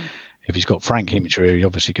 If he's got frank hematuria, he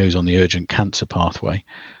obviously goes on the urgent cancer pathway.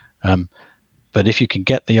 But if you can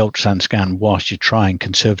get the ultrasound scan whilst you're trying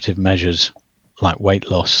conservative measures like weight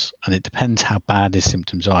loss, and it depends how bad his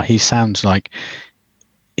symptoms are. He sounds like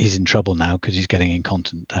he's in trouble now because he's getting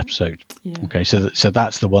incontinent episodes. Yeah. Okay, so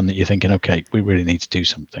that's the one that you're thinking, okay, we really need to do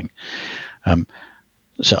something.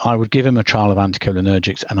 So I would give him a trial of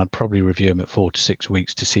anticholinergics, and I'd probably review him at 4 to 6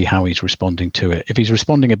 weeks to see how he's responding to it. If he's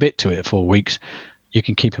responding a bit to it at 4 weeks, you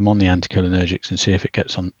can keep him on the anticholinergics and see if it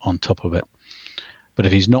gets on top of it. But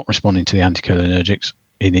if he's not responding to the anticholinergics,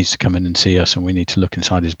 he needs to come in and see us, and we need to look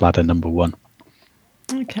inside his bladder, number one.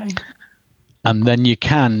 Okay. And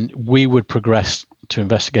then we would progress to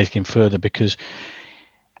investigating him further, because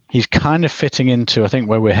he's kind of fitting into, I think,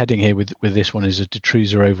 where we're heading here with this one is a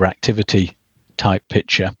detrusor overactivity type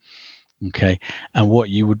picture. Okay. And what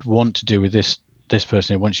you would want to do with this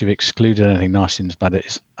person, once you've excluded anything nasty in his bladder,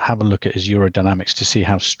 is have a look at his urodynamics to see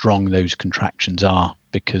how strong those contractions are,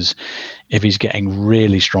 because if he's getting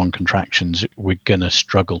really strong contractions, we're going to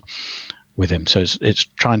struggle with him. So it's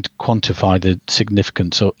trying to quantify the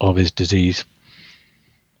significance of his disease.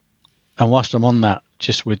 And whilst I'm on that,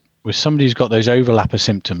 just with somebody who's got those overlap of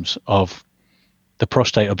symptoms of the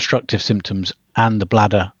prostate obstructive symptoms and the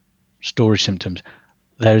bladder storage symptoms,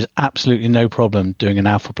 there is absolutely no problem doing an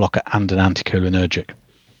alpha blocker and an anticholinergic.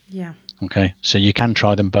 Yeah. Okay, so you can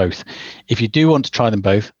try them both. If you do want to try them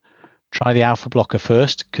both, try the alpha blocker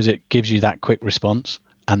first, because it gives you that quick response,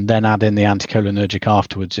 and then add in the anticholinergic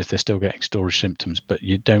afterwards if they're still getting storage symptoms. But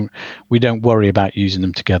we don't worry about using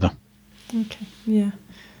them together. Okay, yeah.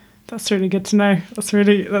 That's really good to know. That's a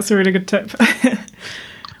really good tip.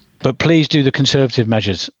 But please do the conservative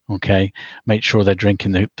measures, okay? Make sure they're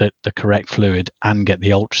drinking the correct fluid and get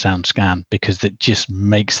the ultrasound scan, because that just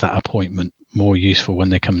makes that appointment more useful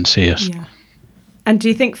when they come and see us. Yeah. And do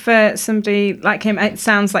you think for somebody like him, it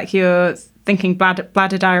sounds like you're thinking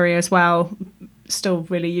bladder diarrhea as well, still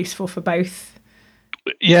really useful for both?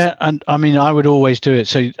 Yeah, and I mean, I would always do it.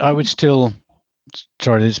 So I would still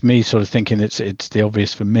sorry, it's me sort of thinking it's the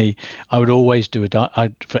obvious for me. I would always do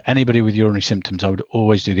for anybody with urinary symptoms, I would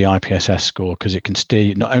always do the IPSS score, because it can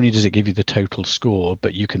steer. Not only does it give you the total score,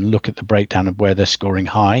 but you can look at the breakdown of where they're scoring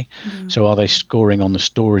high. So are they scoring on the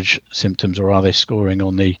storage symptoms, or are they scoring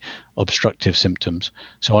on the obstructive symptoms?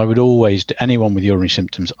 So I would always do, anyone with urinary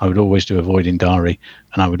symptoms, I would always do avoiding diary,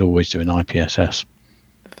 and I would always do an IPSS.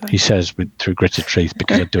 He says through gritted teeth,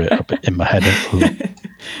 because I do it up in my head.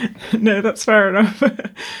 No, that's fair enough.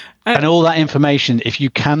 And all that information, if you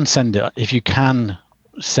can send it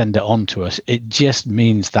on to us, it just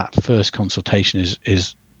means that first consultation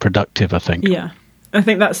is productive, I think. Yeah, I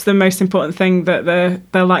think that's the most important thing, that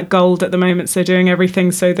they're like gold at the moment. So doing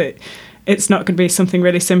everything so that it's not going to be something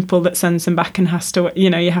really simple that sends them back and has to,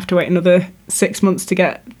 you have to wait another 6 months to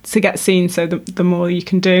get seen. So the more you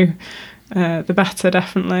can do, the better,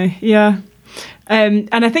 definitely. Yeah. And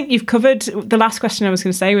I think you've covered, the last question I was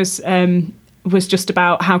going to say was just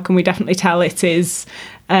about how can we definitely tell it is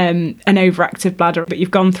an overactive bladder, but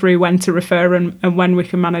you've gone through when to refer and when we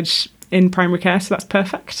can manage in primary care, so that's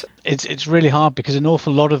perfect. It's really hard, because an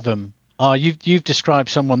awful lot of them are, you've described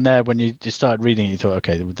someone there when you just started reading it, you thought,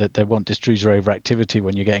 okay, they want Destrusa overactivity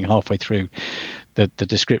when you're getting halfway through the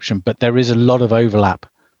description, but there is a lot of overlap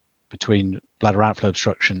between bladder outflow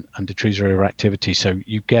obstruction and Destrusa overactivity. So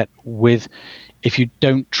you get if you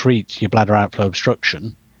don't treat your bladder outflow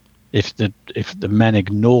obstruction, if the men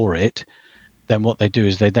ignore it, then what they do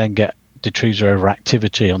is they then get Destrusa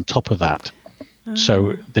overactivity on top of that.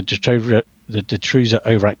 So the Destrusa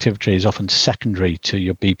overactivity is often secondary to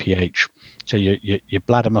your BPH. So your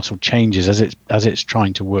bladder muscle changes as it's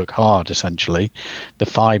trying to work hard. Essentially, the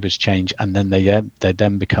fibers change, and then they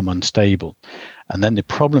then become unstable. And then the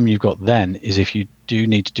problem you've got then is, if you do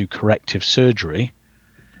need to do corrective surgery,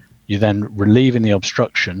 you're then relieving the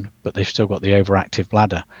obstruction, but they've still got the overactive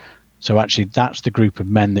bladder. So actually, that's the group of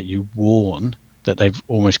men that you warn that they've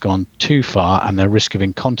almost gone too far, and their risk of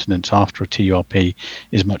incontinence after a TURP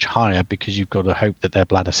is much higher, because you've got to hope that their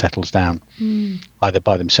bladder settles down, either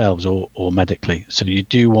by themselves or medically. So you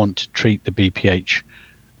do want to treat the BPH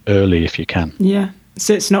early if you can. Yeah.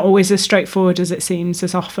 So it's not always as straightforward as it seems.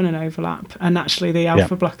 There's often an overlap, and actually the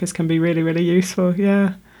alpha blockers can be really, really useful.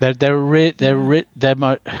 Yeah. They're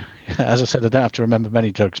my, as I said, I don't have to remember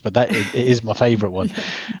many drugs, but it is my favourite one,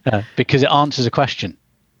 because it answers a question.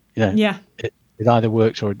 Yeah. It either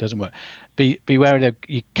works or it doesn't work. Be wary that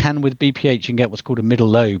you can, with BPH, you can get what's called a middle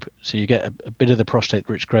lobe. So you get a bit of the prostate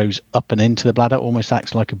which grows up and into the bladder, almost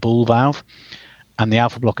acts like a bull valve. And the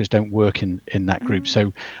alpha blockers don't work in that group.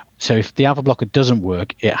 So if the alpha blocker doesn't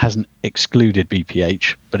work, it hasn't excluded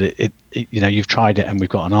BPH, but it you've tried it and we've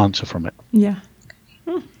got an answer from it. Yeah.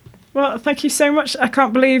 Well, thank you so much. I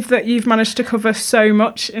can't believe that you've managed to cover so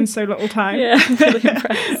much in so little time. Yeah, I'm really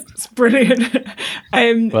impressed. It's brilliant.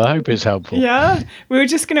 Well, I hope it's helpful. Yeah. We were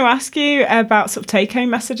just going to ask you about sort of take-home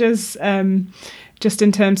messages, just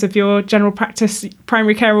in terms of your general practice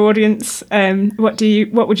primary care audience. What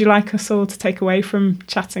would you like us all to take away from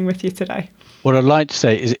chatting with you today? What I'd like to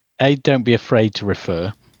say is, don't be afraid to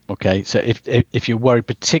refer. Okay, so if you're worried,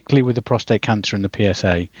 particularly with the prostate cancer and the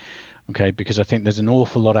PSA, okay, because I think there's an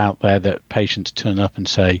awful lot out there that patients turn up and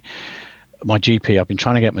say, I've been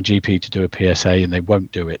trying to get my GP to do a PSA and they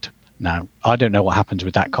won't do it. Now, I don't know what happens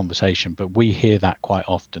with that conversation, but we hear that quite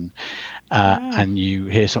often. And you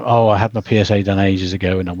hear I had my PSA done ages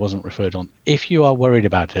ago and I wasn't referred on. If you are worried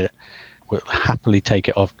about it, we'll happily take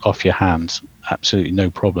it off your hands. Absolutely no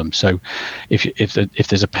problem. So if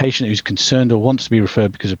there's a patient who's concerned or wants to be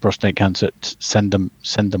referred because of prostate cancer, send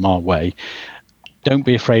them our way. Don't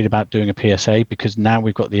be afraid about doing a PSA, because now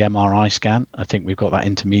we've got the MRI scan. I think we've got that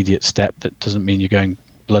intermediate step. That doesn't mean you're going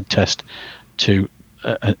blood test to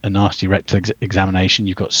a nasty rectal examination.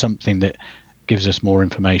 You've got something that gives us more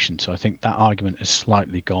information. So I think that argument is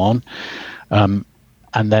slightly gone. And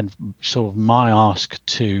then sort of my ask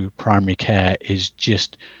to primary care is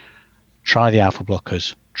just try the alpha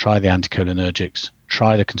blockers, try the anticholinergics,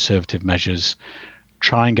 try the conservative measures,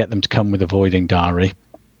 try and get them to come with avoiding diary.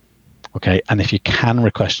 Okay, and if you can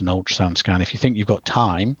request an ultrasound scan, if you think you've got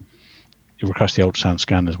time, you request the ultrasound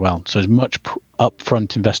scan as well. So as much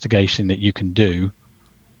upfront investigation that you can do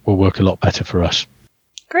will work a lot better for us.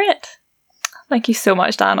 Great. Thank you so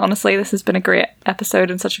much, Dan. Honestly, this has been a great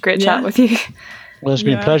episode and such a great chat with you. Well, it's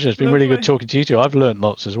been a pleasure. It's been really good talking to you two. I've learned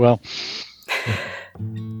lots as well.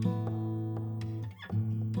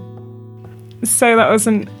 So that was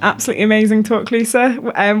an absolutely amazing talk, Lisa.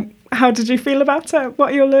 How did you feel about it?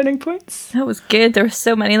 What are your learning points? That was good. There were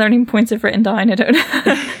so many learning points I've written down.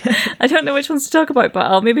 I don't know which ones to talk about, but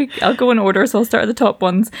I'll go in order. So I'll start at the top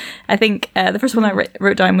ones. I think the first one I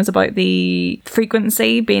wrote down was about the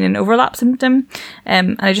frequency being an overlap symptom,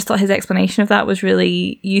 and I just thought his explanation of that was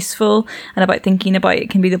really useful, and about thinking about it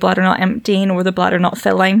can be the bladder not emptying or the bladder not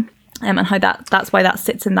filling, and how that's why that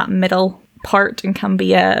sits in that middle part and can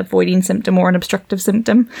be a voiding symptom or an obstructive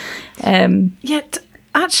symptom.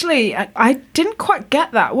 Actually, I didn't quite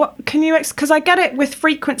get that. What can you? Because I get it with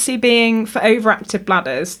frequency being for overactive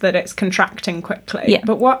bladders that it's contracting quickly. Yeah.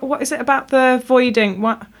 But what is it about the voiding?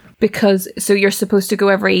 What? Because so you're supposed to go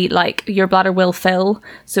your bladder will fill.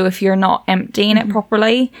 So if you're not emptying it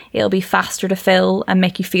properly, it'll be faster to fill and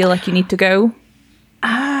make you feel like you need to go.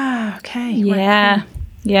 Ah, okay. Yeah,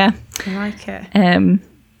 yeah. I like it.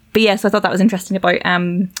 But yeah, so I thought that was interesting about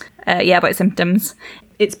about symptoms.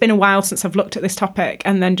 It's been a while since I've looked at this topic,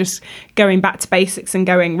 and then just going back to basics and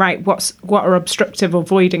going, right, what are obstructive or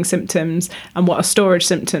voiding symptoms and what are storage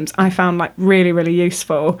symptoms, I found like really, really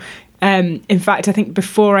useful. In fact, I think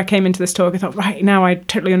before I came into this talk, I thought, right, now I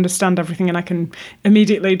totally understand everything and I can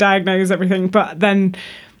immediately diagnose everything. But then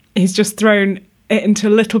he's just thrown it into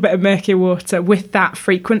a little bit of murky water with that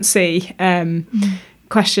frequency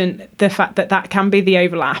question, the fact that can be the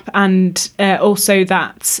overlap, and also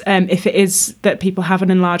that if it is that people have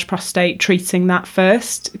an enlarged prostate, treating that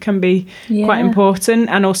first can be quite important,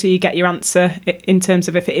 and also you get your answer in terms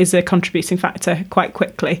of if it is a contributing factor quite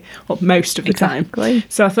quickly or most of the time.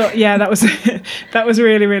 So I thought that was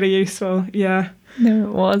really, really useful. No,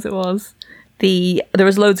 it was there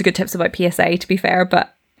was loads of good tips about PSA, to be fair,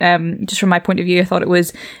 but just from my point of view, I thought it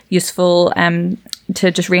was useful to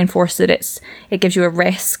just reinforce that it gives you a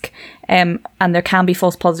risk, and there can be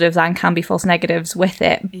false positives and can be false negatives with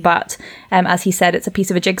it. But as he said, it's a piece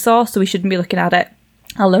of a jigsaw, so we shouldn't be looking at it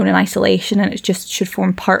alone in isolation, and it just should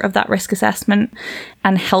form part of that risk assessment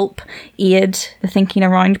and help aid the thinking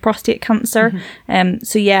around prostate cancer. And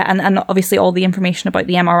obviously all the information about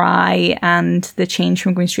the MRI and the change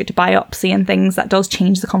from going straight to biopsy and things, that does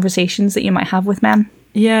change the conversations that you might have with men.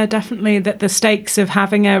 Yeah, definitely, that the stakes of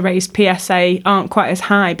having a raised PSA aren't quite as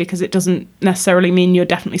high, because it doesn't necessarily mean you're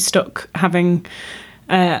definitely stuck having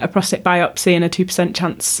a prostate biopsy and a 2%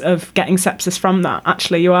 chance of getting sepsis from that.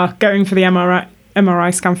 Actually, you are going for the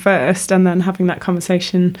MRI scan first and then having that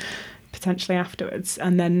conversation potentially afterwards,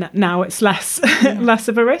 and then now it's less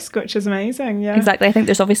of a risk, which is amazing. Exactly. I think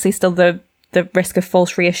there's obviously still the risk of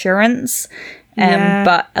false reassurance,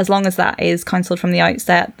 but as long as that is counselled from the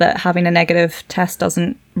outset, that having a negative test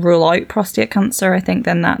doesn't rule out prostate cancer, I think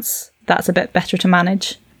then that's a bit better to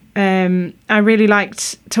manage. I really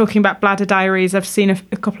liked talking about bladder diaries. I've seen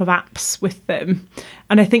a couple of apps with them,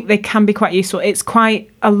 and I think they can be quite useful. It's quite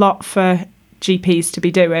a lot for GPs to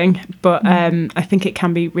be doing, but I think it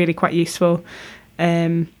can be really quite useful.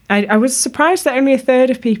 I was surprised that only a third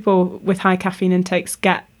of people with high caffeine intakes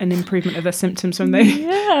get an improvement of their symptoms when they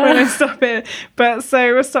stop it. But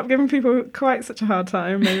so we'll stop giving people quite such a hard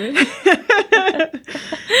time, maybe.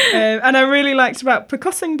 And I really liked about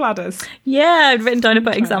percussing bladders. Yeah, I'd written down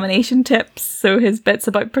about examination tips. So his bits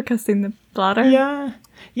about percussing the bladder.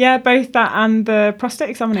 Yeah, both that and the prostate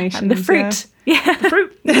examination. And the fruit. Yeah. The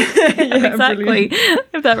fruit. Exactly. Brilliant. I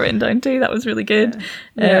have that written down too. That was really good.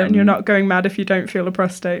 And you're not going mad if you don't feel a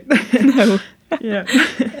prostate. No. Yeah.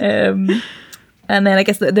 And then I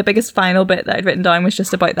guess the biggest final bit that I'd written down was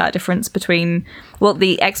just about that difference between,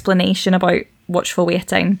 the explanation about watchful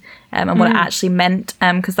waiting and what it actually meant,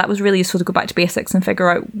 because that was really useful to go back to basics and figure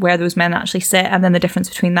out where those men actually sit, and then the difference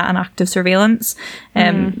between that and active surveillance.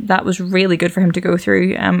 That was really good for him to go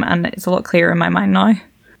through, and it's a lot clearer in my mind now.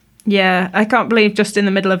 Yeah, I can't believe just in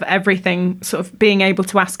the middle of everything, sort of being able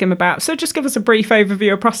to ask him about, so just give us a brief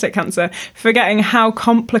overview of prostate cancer, forgetting how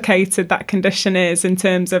complicated that condition is in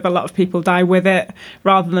terms of a lot of people die with it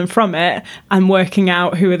rather than from it, and working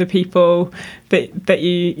out who are the people that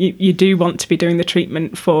you do want to be doing the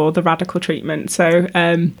treatment for, the radical treatment. So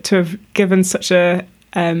to have given such a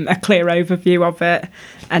clear overview of it,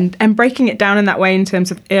 and breaking it down in that way in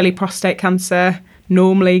terms of early prostate cancer,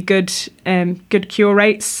 normally good cure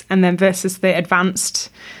rates, and then versus the advanced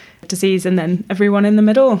disease, and then everyone in the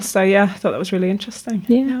middle. So I thought that was really interesting.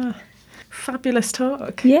 Yeah. Fabulous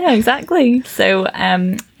talk. Yeah, exactly. So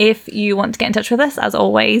if you want to get in touch with us, as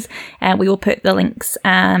always, we will put the links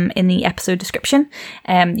in the episode description.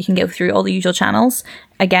 You can go through all the usual channels.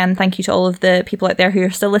 Again, thank you to all of the people out there who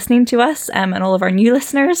are still listening to us, and all of our new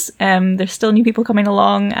listeners. There's still new people coming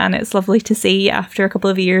along, and it's lovely to see after a couple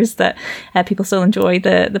of years that people still enjoy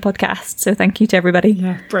the podcast. So thank you to everybody.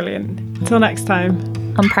 Yeah, brilliant. Until next time.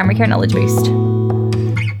 On Primary Care Knowledge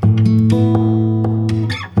Boost.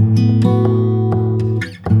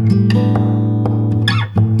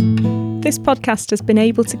 This podcast has been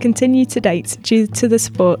able to continue to date due to the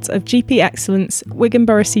support of GP Excellence, Wigan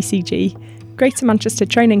Borough CCG, Greater Manchester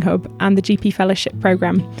Training Hub and the GP Fellowship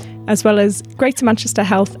Programme, as well as Greater Manchester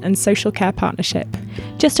Health and Social Care Partnership.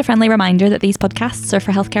 Just a friendly reminder that these podcasts are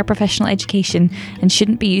for healthcare professional education and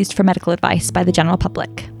shouldn't be used for medical advice by the general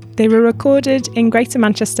public. They were recorded in Greater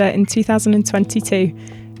Manchester in 2022.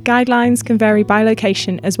 Guidelines can vary by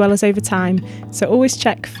location as well as over time, so always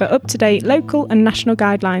check for up-to-date local and national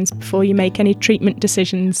guidelines before you make any treatment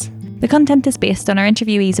decisions. The content is based on our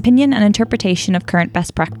interviewee's opinion and interpretation of current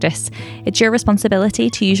best practice. It's your responsibility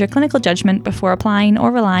to use your clinical judgment before applying or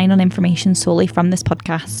relying on information solely from this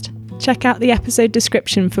podcast. Check out the episode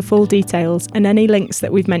description for full details and any links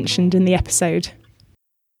that we've mentioned in the episode.